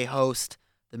Wolverines. They host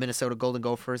the Minnesota Golden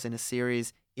Gophers in a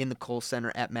series in the Kohl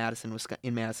Center at Madison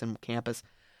campus.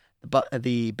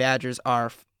 The Badgers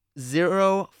are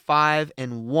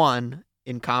 0-5-1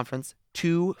 in conference,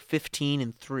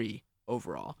 2-15-3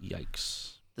 overall.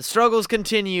 Yikes! The struggles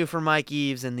continue for Mike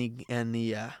Eves and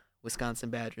the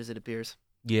Wisconsin Badgers, it appears.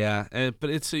 Yeah,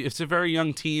 but it's a very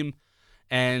young team,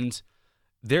 and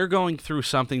they're going through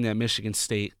something that Michigan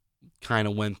State kind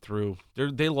of went through.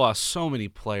 They lost so many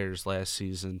players last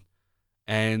season,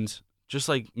 and just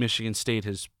like Michigan State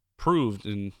has proved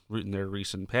in their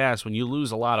recent past, when you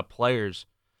lose a lot of players,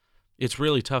 it's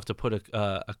really tough to put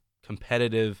a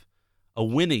competitive, a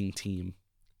winning team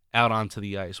out onto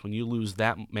the ice. When you lose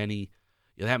that many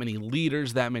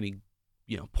leaders, that many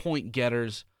point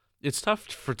getters, it's tough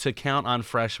to count on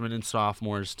freshmen and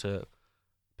sophomores to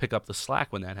pick up the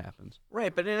slack when that happens.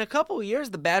 Right, but in a couple of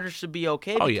years, the Badgers should be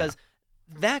okay because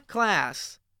that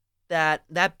class,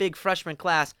 that big freshman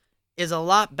class, is a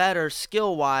lot better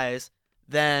skill-wise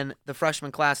than the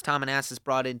freshman class Tom Manassas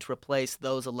brought in to replace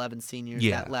those 11 seniors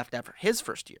that left after his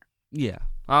first year. Yeah,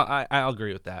 I'll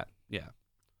agree with that. Yeah.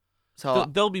 So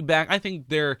They'll be back. I think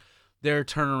their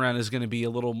turnaround is going to be a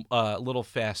little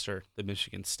faster than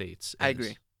Michigan State's. I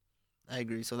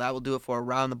agree. So that will do it for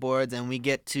Around the Boards, and we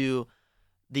get to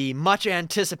the much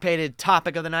anticipated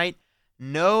topic of the night.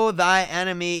 Know thy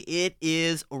enemy. It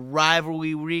is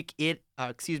rivalry week. It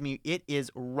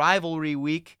is rivalry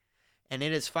week, and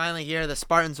it is finally here. The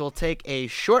Spartans will take a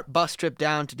short bus trip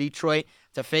down to Detroit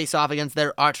to face off against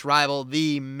their arch rival,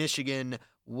 the Michigan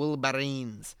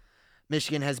Wolverines.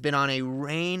 Michigan has been on a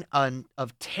reign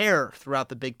of terror throughout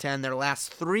the Big Ten. Their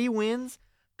last 3 wins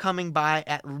coming by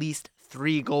at least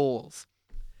 3 goals.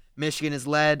 Michigan has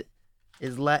led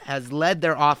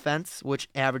their offense, which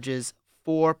averages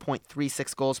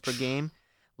 4.36 goals per game,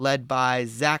 led by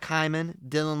Zach Hyman,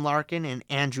 Dylan Larkin, and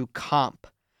Andrew Komp.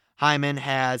 Hyman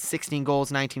has 16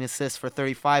 goals, 19 assists for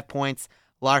 35 points.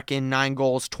 Larkin, 9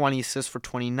 goals, 20 assists for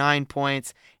 29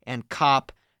 points. And Komp,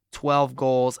 12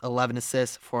 goals, 11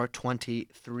 assists for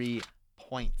 23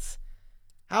 points.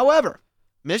 However,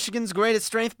 Michigan's greatest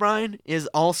strength, Brian, is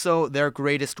also their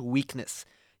greatest weakness.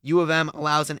 U of M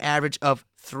allows an average of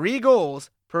 3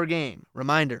 goals per game.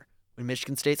 Reminder, when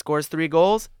Michigan State scores 3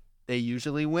 goals, they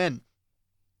usually win.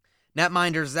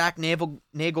 Netminders Zach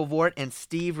Nagelvort and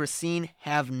Steve Racine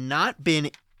have not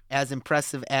been as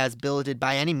impressive as billeted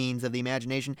by any means of the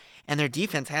imagination, and their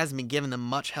defense hasn't been giving them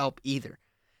much help either.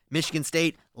 Michigan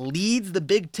State leads the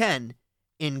Big Ten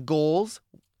in goals,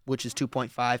 which is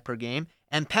 2.5 per game,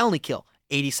 and penalty kill,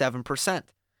 87%.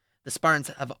 The Spartans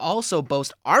have also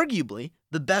boasted arguably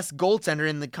the best goaltender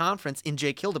in the conference in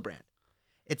Jake Hildebrand.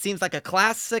 It seems like a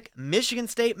classic Michigan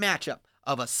State matchup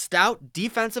of a stout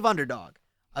defensive underdog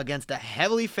against a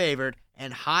heavily favored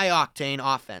and high-octane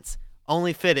offense,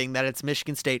 only fitting that it's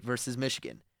Michigan State versus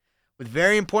Michigan. With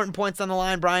very important points on the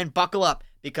line, Brian, buckle up,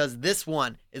 because this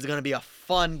one is going to be a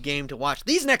fun game to watch.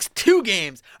 These next 2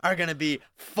 games are going to be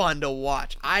fun to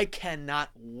watch. I cannot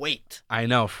wait. I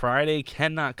know Friday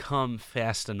cannot come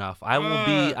fast enough. I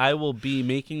will be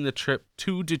making the trip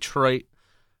to Detroit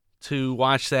to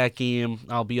watch that game.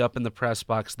 I'll be up in the press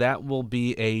box. That will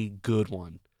be a good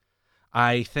one.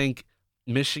 I think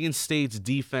Michigan State's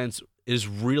defense is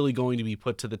really going to be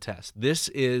put to the test. This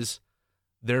is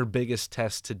their biggest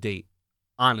test to date,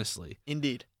 honestly.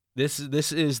 Indeed. This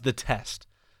is the test.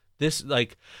 This,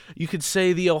 like, you could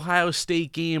say the Ohio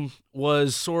State game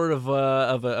was sort of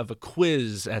a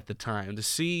quiz at the time to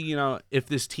see, if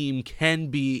this team can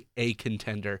be a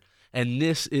contender. And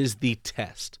this is the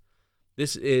test.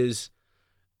 This is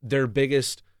their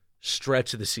biggest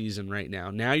stretch of the season right now.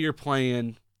 Now you're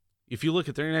playing, if you look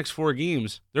at their next 4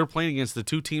 games, they're playing against the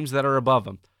 2 teams that are above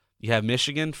them. You have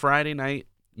Michigan Friday night,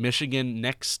 Michigan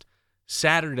next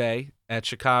Saturday at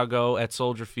Chicago at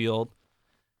Soldier Field,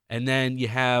 and then you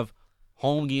have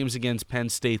home games against Penn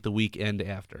State the weekend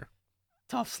after.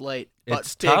 Tough slate, but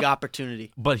It's big tough.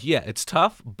 opportunity. But yeah, it's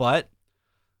tough, but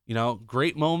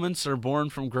great moments are born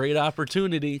from great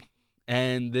opportunity,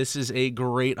 and this is a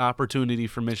great opportunity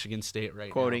for Michigan State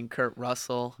right Quoting now. Kurt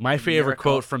Russell. My favorite Miracle.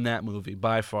 quote from that movie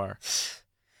by far.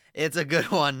 It's a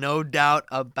good one, no doubt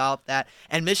about that.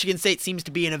 And Michigan State seems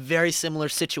to be in a very similar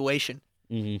situation.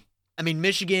 Mm-hmm. I mean,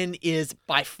 Michigan is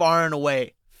by far and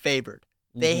away favored.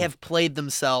 They have played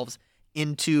themselves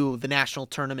into the national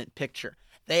tournament picture.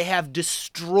 They have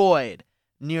destroyed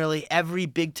nearly every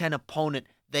Big Ten opponent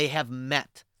they have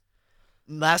met.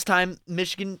 Last time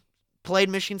Michigan played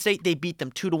Michigan State, they beat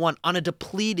them 2-1 on a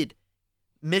depleted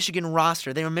Michigan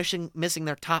roster. They were missing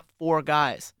their top 4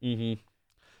 guys. Mm-hmm.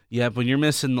 Yeah, but you're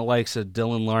missing the likes of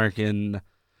Dylan Larkin,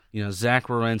 Zach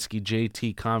Werenski,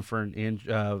 JT Comfort, and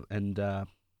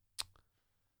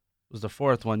was the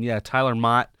 4th one. Yeah, Tyler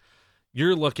Mott.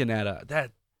 You're looking at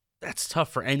that's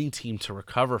tough for any team to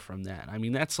recover from that. I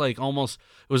mean, that's like it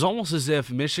was almost as if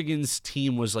Michigan's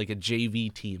team was like a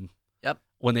JV team. Yep.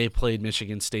 When they played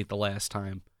Michigan State the last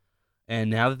time. And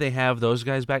now that they have those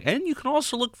guys back, and you can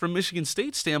also look from Michigan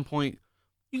State's standpoint,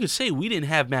 you could say we didn't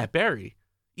have Matt Berry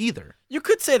either. You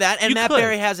could say that, and You Matt could.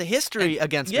 Berry has a history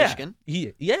against Michigan.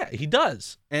 He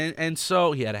does. And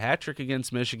so he had a hat trick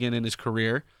against Michigan in his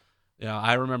career.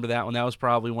 I remember that one. That was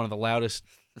probably one of the loudest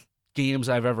games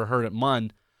I've ever heard at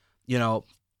Munn.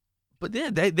 But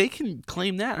yeah, they can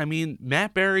claim that. I mean,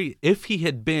 Matt Berry, if he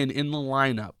had been in the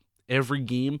lineup every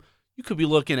game, you could be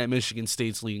looking at Michigan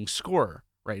State's leading scorer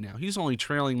right now. He's only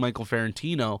trailing Michael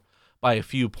Ferrantino by a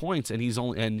few points, and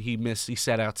he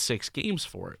sat out 6 games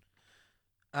for it.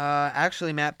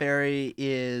 Actually, Matt Berry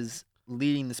is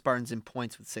leading the Spartans in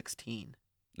points with 16.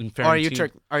 And Or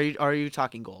are you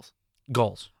talking goals?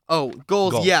 goals? Oh,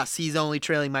 goals, Goals. yes. He's only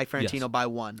trailing Mike Ferrantino Yes. by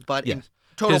 1. But in Yes.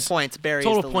 total 'Cause points, Barry is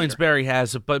Total the points, leader. Barry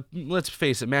has it, but let's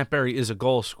face it, Matt Barry is a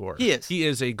goal scorer. He is. He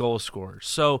is a goal scorer.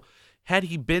 So had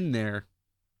he been there,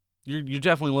 you're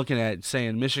definitely looking at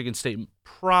saying Michigan State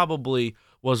probably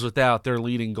was without their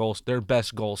their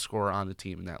best goal scorer on the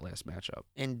team in that last matchup.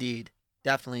 Indeed.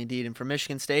 Definitely indeed. And for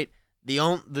Michigan State,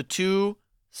 the two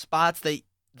spots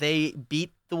they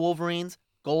beat the Wolverines,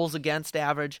 goals against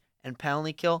average and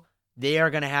penalty kill, they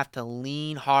are going to have to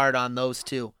lean hard on those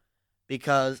two.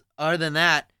 Because other than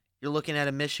that, you're looking at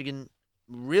a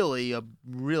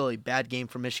really bad game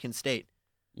for Michigan State.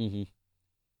 Mm-hmm.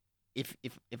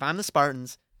 If I'm the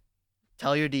Spartans,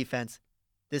 tell your defense,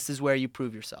 this is where you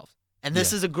prove yourselves. And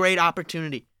this is a great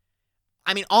opportunity.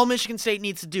 I mean, all Michigan State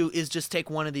needs to do is just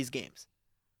take one of these games.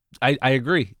 I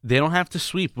agree. They don't have to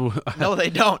sweep. No, they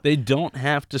don't. They don't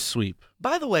have to sweep.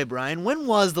 By the way, Brian, when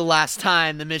was the last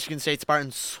time the Michigan State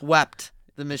Spartans swept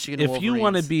the Michigan Wolverines? If you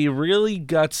want to be really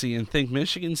gutsy and think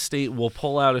Michigan State will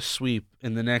pull out a sweep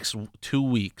in the next 2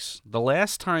 weeks, the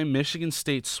last time Michigan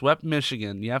State swept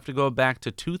Michigan, you have to go back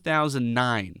to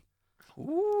 2009.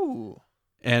 Ooh.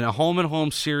 And a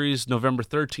home-and-home series, November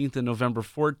 13th and November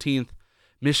 14th,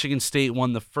 Michigan State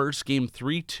won the first game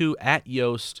 3-2 at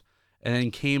Yost, and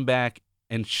then came back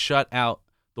and shut out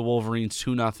the Wolverines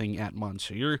 2-0 at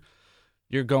Muncie. So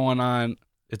you're going on.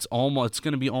 It's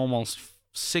going to be almost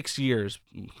 6 years.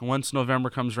 Once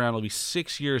November comes around, it'll be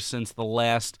 6 years since the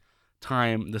last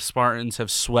time the Spartans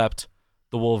have swept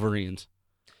the Wolverines.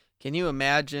 Can you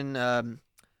imagine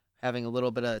having a little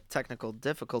bit of technical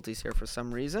difficulties here for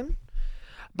some reason?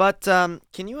 But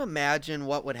can you imagine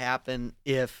what would happen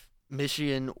if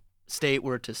Michigan State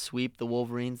were to sweep the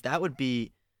Wolverines? I would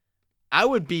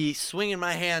be swinging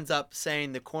my hands up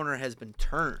saying the corner has been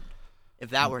turned if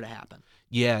that were to happen.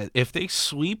 Yeah, if they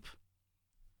sweep,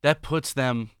 that puts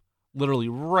them literally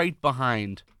right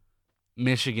behind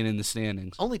Michigan in the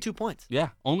standings. Only 2 points. Yeah,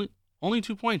 only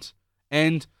 2 points.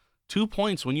 And 2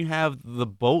 points when you have the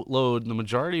boatload, the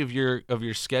majority of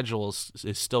your schedule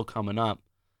is still coming up.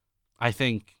 I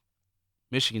think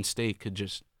Michigan State could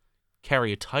just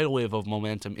carry a tidal wave of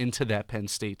momentum into that Penn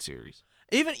State series.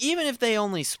 Even if they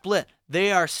only split,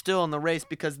 they are still in the race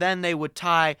because then they would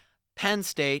tie Penn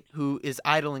State, who is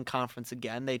idle in conference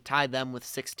again. They tie them with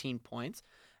 16 points.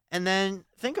 And then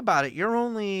think about it. You're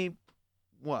only,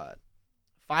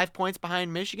 5 points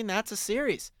behind Michigan? That's a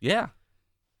series. Yeah.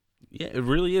 Yeah, it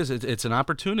really is. It's an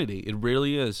opportunity. It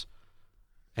really is.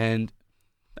 And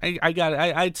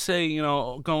I'd say,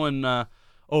 going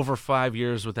over 5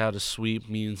 years without a sweep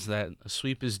means that a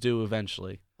sweep is due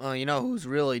eventually. Well, you know who's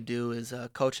really due is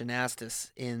Coach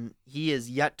Anastas. He is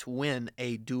yet to win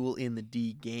a duel in the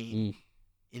D game.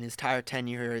 In his entire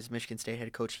tenure here as Michigan State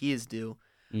head coach, he is due.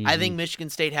 Mm-hmm. I think Michigan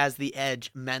State has the edge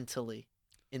mentally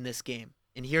in this game.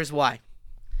 And here's why.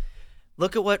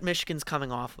 Look at what Michigan's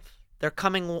coming off of. They're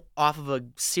coming off of a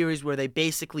series where they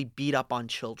basically beat up on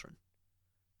children.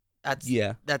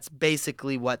 That's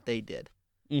basically what they did.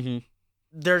 Mm-hmm.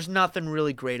 There's nothing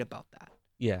really great about that.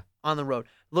 Yeah. On the road.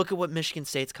 Look at what Michigan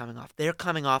State's coming off. They're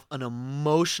coming off an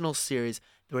emotional series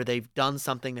where they've done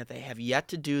something that they have yet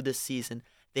to do this season.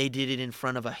 They did it in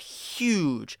front of a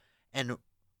huge and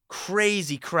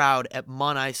crazy crowd at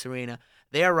Mun Ice Arena.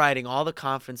 They are riding all the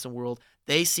confidence in the world.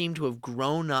 They seem to have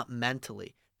grown up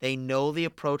mentally. They know the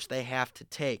approach they have to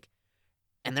take.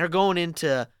 And they're going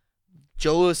into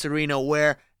Joe Louis Arena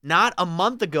where not a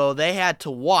month ago they had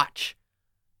to watch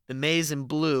the Maize and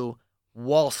Blue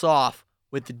waltz off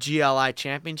with the GLI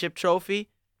championship trophy.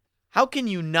 How can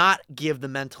you not give the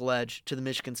mental edge to the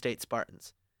Michigan State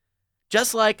Spartans?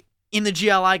 Just like in the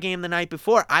GLI game the night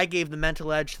before, I gave the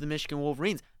mental edge to the Michigan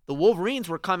Wolverines. The Wolverines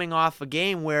were coming off a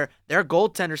game where their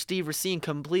goaltender, Steve Racine,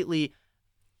 completely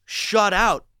shut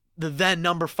out the then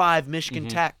number 5 Michigan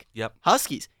Tech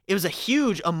Huskies. It was a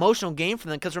huge emotional game for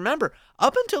them because remember,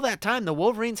 up until that time, the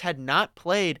Wolverines had not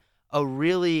played a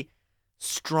really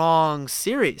strong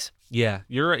series. Yeah,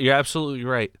 you're absolutely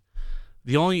right.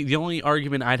 The only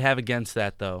argument I'd have against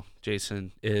that, though,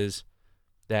 Jason, is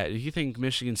that if you think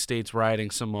Michigan State's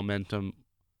riding some momentum,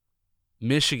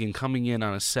 Michigan coming in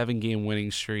on a 7-game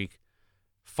winning streak,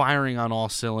 firing on all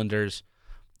cylinders,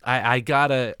 I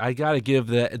gotta give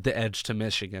the edge to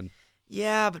Michigan.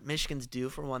 Yeah, but Michigan's due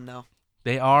for one though.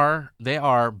 They are,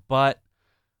 but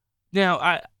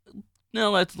now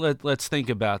let's think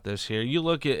about this here. You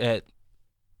look at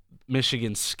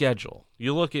Michigan's schedule.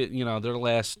 You look at their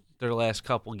last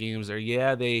couple games there.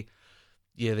 They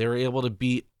were able to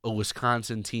beat a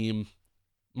Wisconsin team.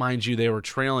 Mind you, they were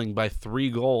trailing by 3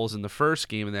 goals in the first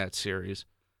game of that series.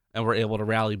 and were able to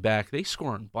rally back. They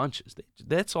score in bunches.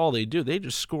 That's all they do. They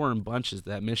just score in bunches,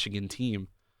 that Michigan team.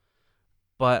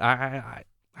 But I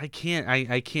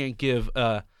can't give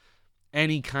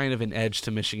any kind of an edge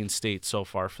to Michigan State so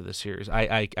far for this series.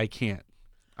 I can't.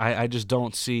 I just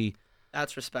don't see.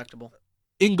 That's respectable.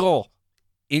 In goal,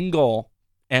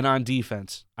 and on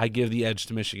defense, I give the edge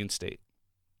to Michigan State.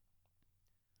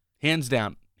 Hands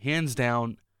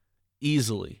down,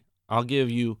 easily. I'll give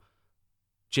you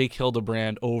Jake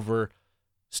Hildebrand over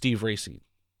Steve Racine.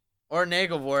 Or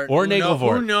Nagelvort.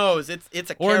 Who knows? It's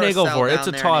a or carousel Nagelvort. down It's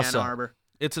a there in toss Ann up. Arbor.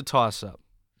 It's a toss up.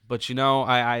 But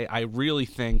I really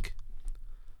think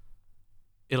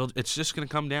it's just going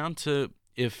to come down to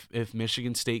if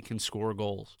Michigan State can score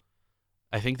goals.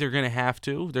 I think they're going to have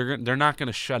to. They're not going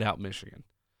to shut out Michigan.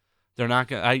 They're not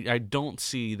going. I don't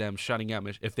see them shutting out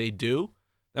Michigan. If they do,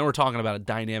 then we're talking about a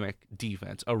dynamic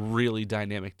defense, a really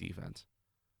dynamic defense.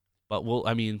 But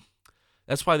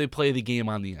that's why they play the game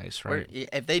on the ice, right?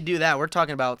 If they do that, we're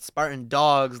talking about Spartan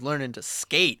dogs learning to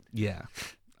skate. Yeah,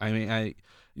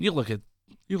 you look at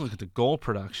the goal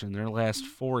production. Their last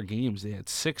 4 games, they had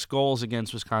 6 goals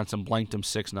against Wisconsin, blanked them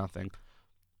 6-0.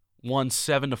 Won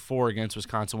 7-4 against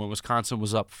Wisconsin when Wisconsin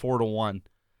was up 4-1.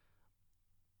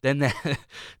 Then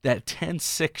that 10-6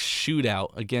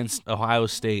 shootout against Ohio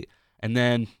State, and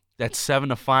then that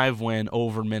 7-5 win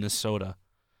over Minnesota.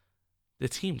 The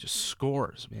team just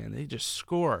scores, man. They just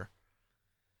score.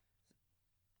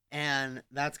 And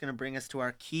that's going to bring us to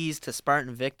our keys to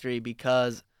Spartan victory,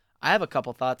 because I have a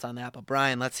couple thoughts on that. But,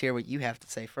 Brian, let's hear what you have to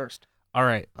say first. All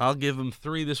right. I'll give them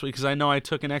 3 this week because I know I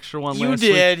took an extra one You last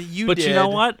did. week. But you know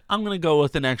what? I'm going to go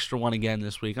with an extra one again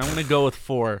this week. I'm going to go with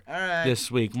 4 this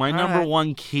week. My number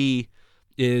one key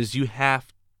is you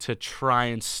have to try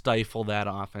and stifle that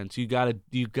offense. You got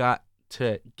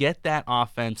to get that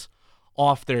offense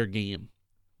off their game.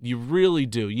 You really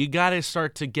do. You got to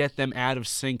start to get them out of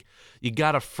sync. You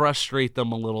got to frustrate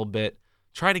them a little bit.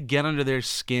 Try to get under their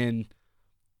skin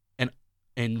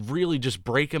and really just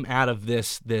break them out of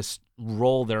this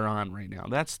role they're on right now.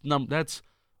 That's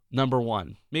number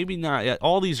one. Maybe not.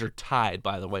 All these are tied,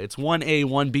 by the way. It's 1A,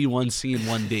 1B, 1C, and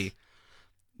 1D.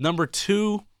 Number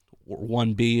 2, or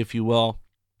 1B, if you will,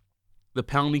 the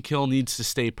penalty kill needs to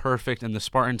stay perfect, and the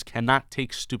Spartans cannot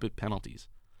take stupid penalties.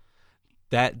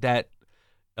 That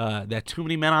too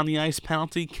many men on the ice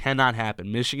penalty cannot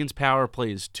happen. Michigan's power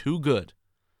play is too good.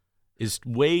 Is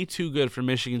way too good for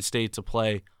Michigan State to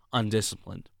play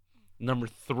undisciplined. Number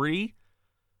 3,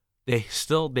 they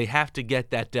have to get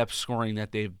that depth scoring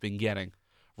that they've been getting.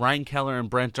 Ryan Keller and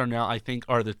Brent Darnell, I think,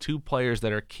 are the 2 players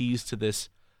that are keys to this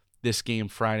game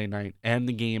Friday night and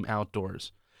the game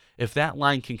outdoors. If that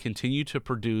line can continue to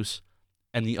produce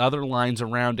and the other lines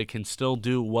around it can still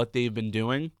do what they've been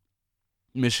doing,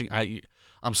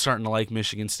 I'm starting to like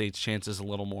Michigan State's chances a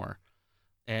little more.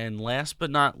 And last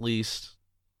but not least,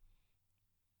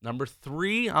 number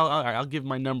 3, I'll give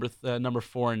my number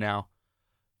 4 now.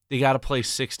 They got to play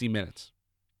 60 minutes.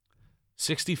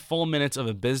 60 full minutes of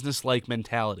a business-like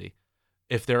mentality.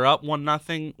 If they're up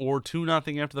 1-0 or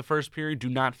 2-0 after the first period, do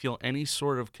not feel any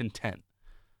sort of content.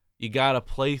 You got to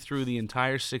play through the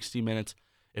entire 60 minutes.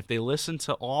 If they listen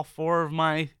to all four of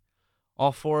my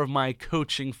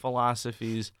coaching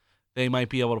philosophies, they might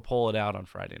be able to pull it out on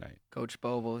Friday night. Coach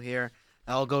Boble here.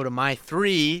 I'll go to my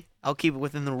 3. I'll keep it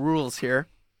within the rules here.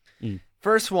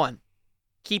 First one,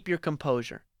 keep your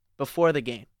composure before the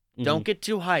game. Mm-hmm. Don't get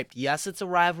too hyped. Yes, it's a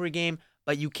rivalry game,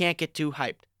 but you can't get too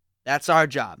hyped. That's our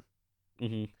job.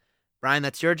 Mm-hmm. Brian,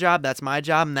 that's your job, that's my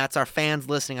job, and that's our fans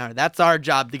listening on it. That's our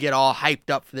job to get all hyped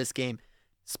up for this game.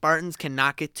 Spartans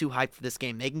cannot get too hyped for this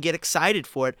game. They can get excited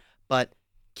for it, but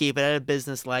keep it at a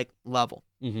business-like level.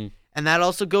 Mm-hmm. And that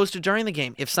also goes to during the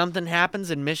game. If something happens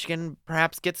and Michigan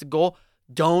perhaps gets a goal,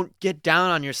 don't get down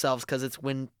on yourselves, because it's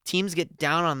when teams get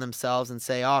down on themselves and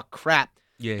say, oh, crap.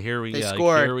 Yeah, here we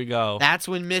go. That's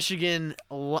when Michigan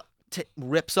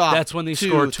rips off. That's when they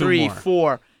score 2 3, more.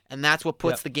 4, and that's what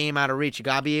puts the game out of reach. You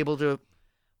got to be able to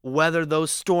weather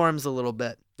those storms a little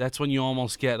bit. That's when you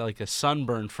almost get like a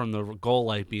sunburn from the goal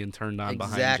light being turned on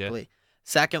behind you.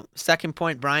 Exactly. Second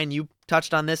point, Brian, you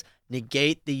touched on this.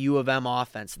 Negate the U of M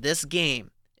offense. This game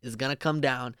is going to come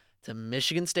down to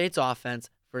Michigan State's offense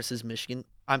versus Michigan's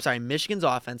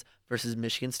offense versus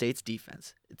Michigan State's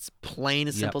defense. It's plain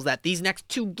as simple as that. These next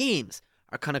 2 games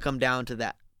are going to come down to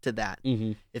that.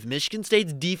 Mm-hmm. If Michigan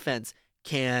State's defense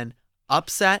can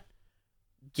upset,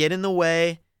 get in the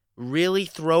way, really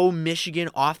throw Michigan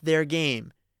off their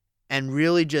game, and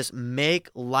really just make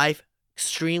life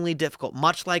extremely difficult,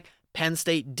 much like Penn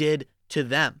State did to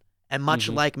them. And much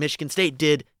like Michigan State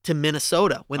did to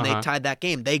Minnesota when they tied that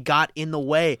game, they got in the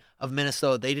way of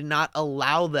Minnesota. They did not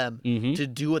allow them to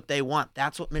do what they want.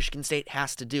 That's what Michigan State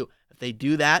has to do. If they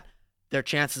do that, their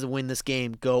chances of winning this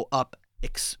game go up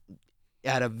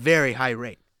at a very high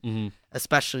rate,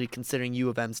 especially considering U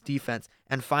of M's defense.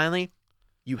 And finally,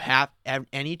 you have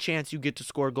any chance you get to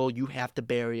score a goal, you have to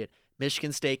bury it.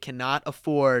 Michigan State cannot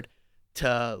afford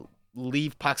to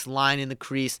leave pucks lying in the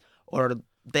crease, or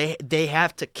they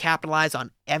have to capitalize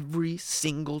on every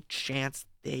single chance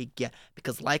they get,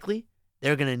 because likely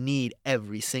they're going to need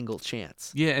every single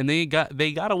chance. Yeah, and they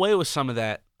got away with some of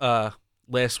that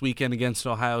last weekend against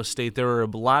Ohio State. There were a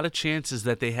lot of chances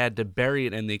that they had to bury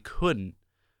it and they couldn't,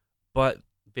 but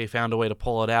they found a way to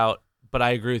pull it out. But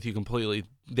I agree with you completely.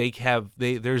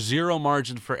 There's zero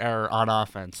margin for error on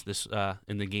offense this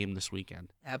in the game this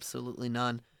weekend. Absolutely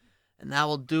none. And that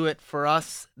will do it for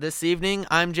us this evening.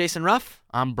 I'm Jason Ruff.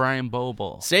 I'm Brian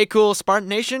Boble. Stay cool, Spartan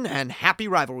Nation, and happy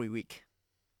Rivalry Week.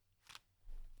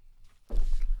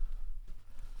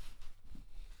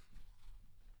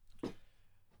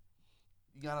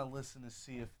 You gotta listen to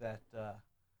see if that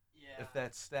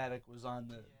static was on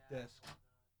the disc.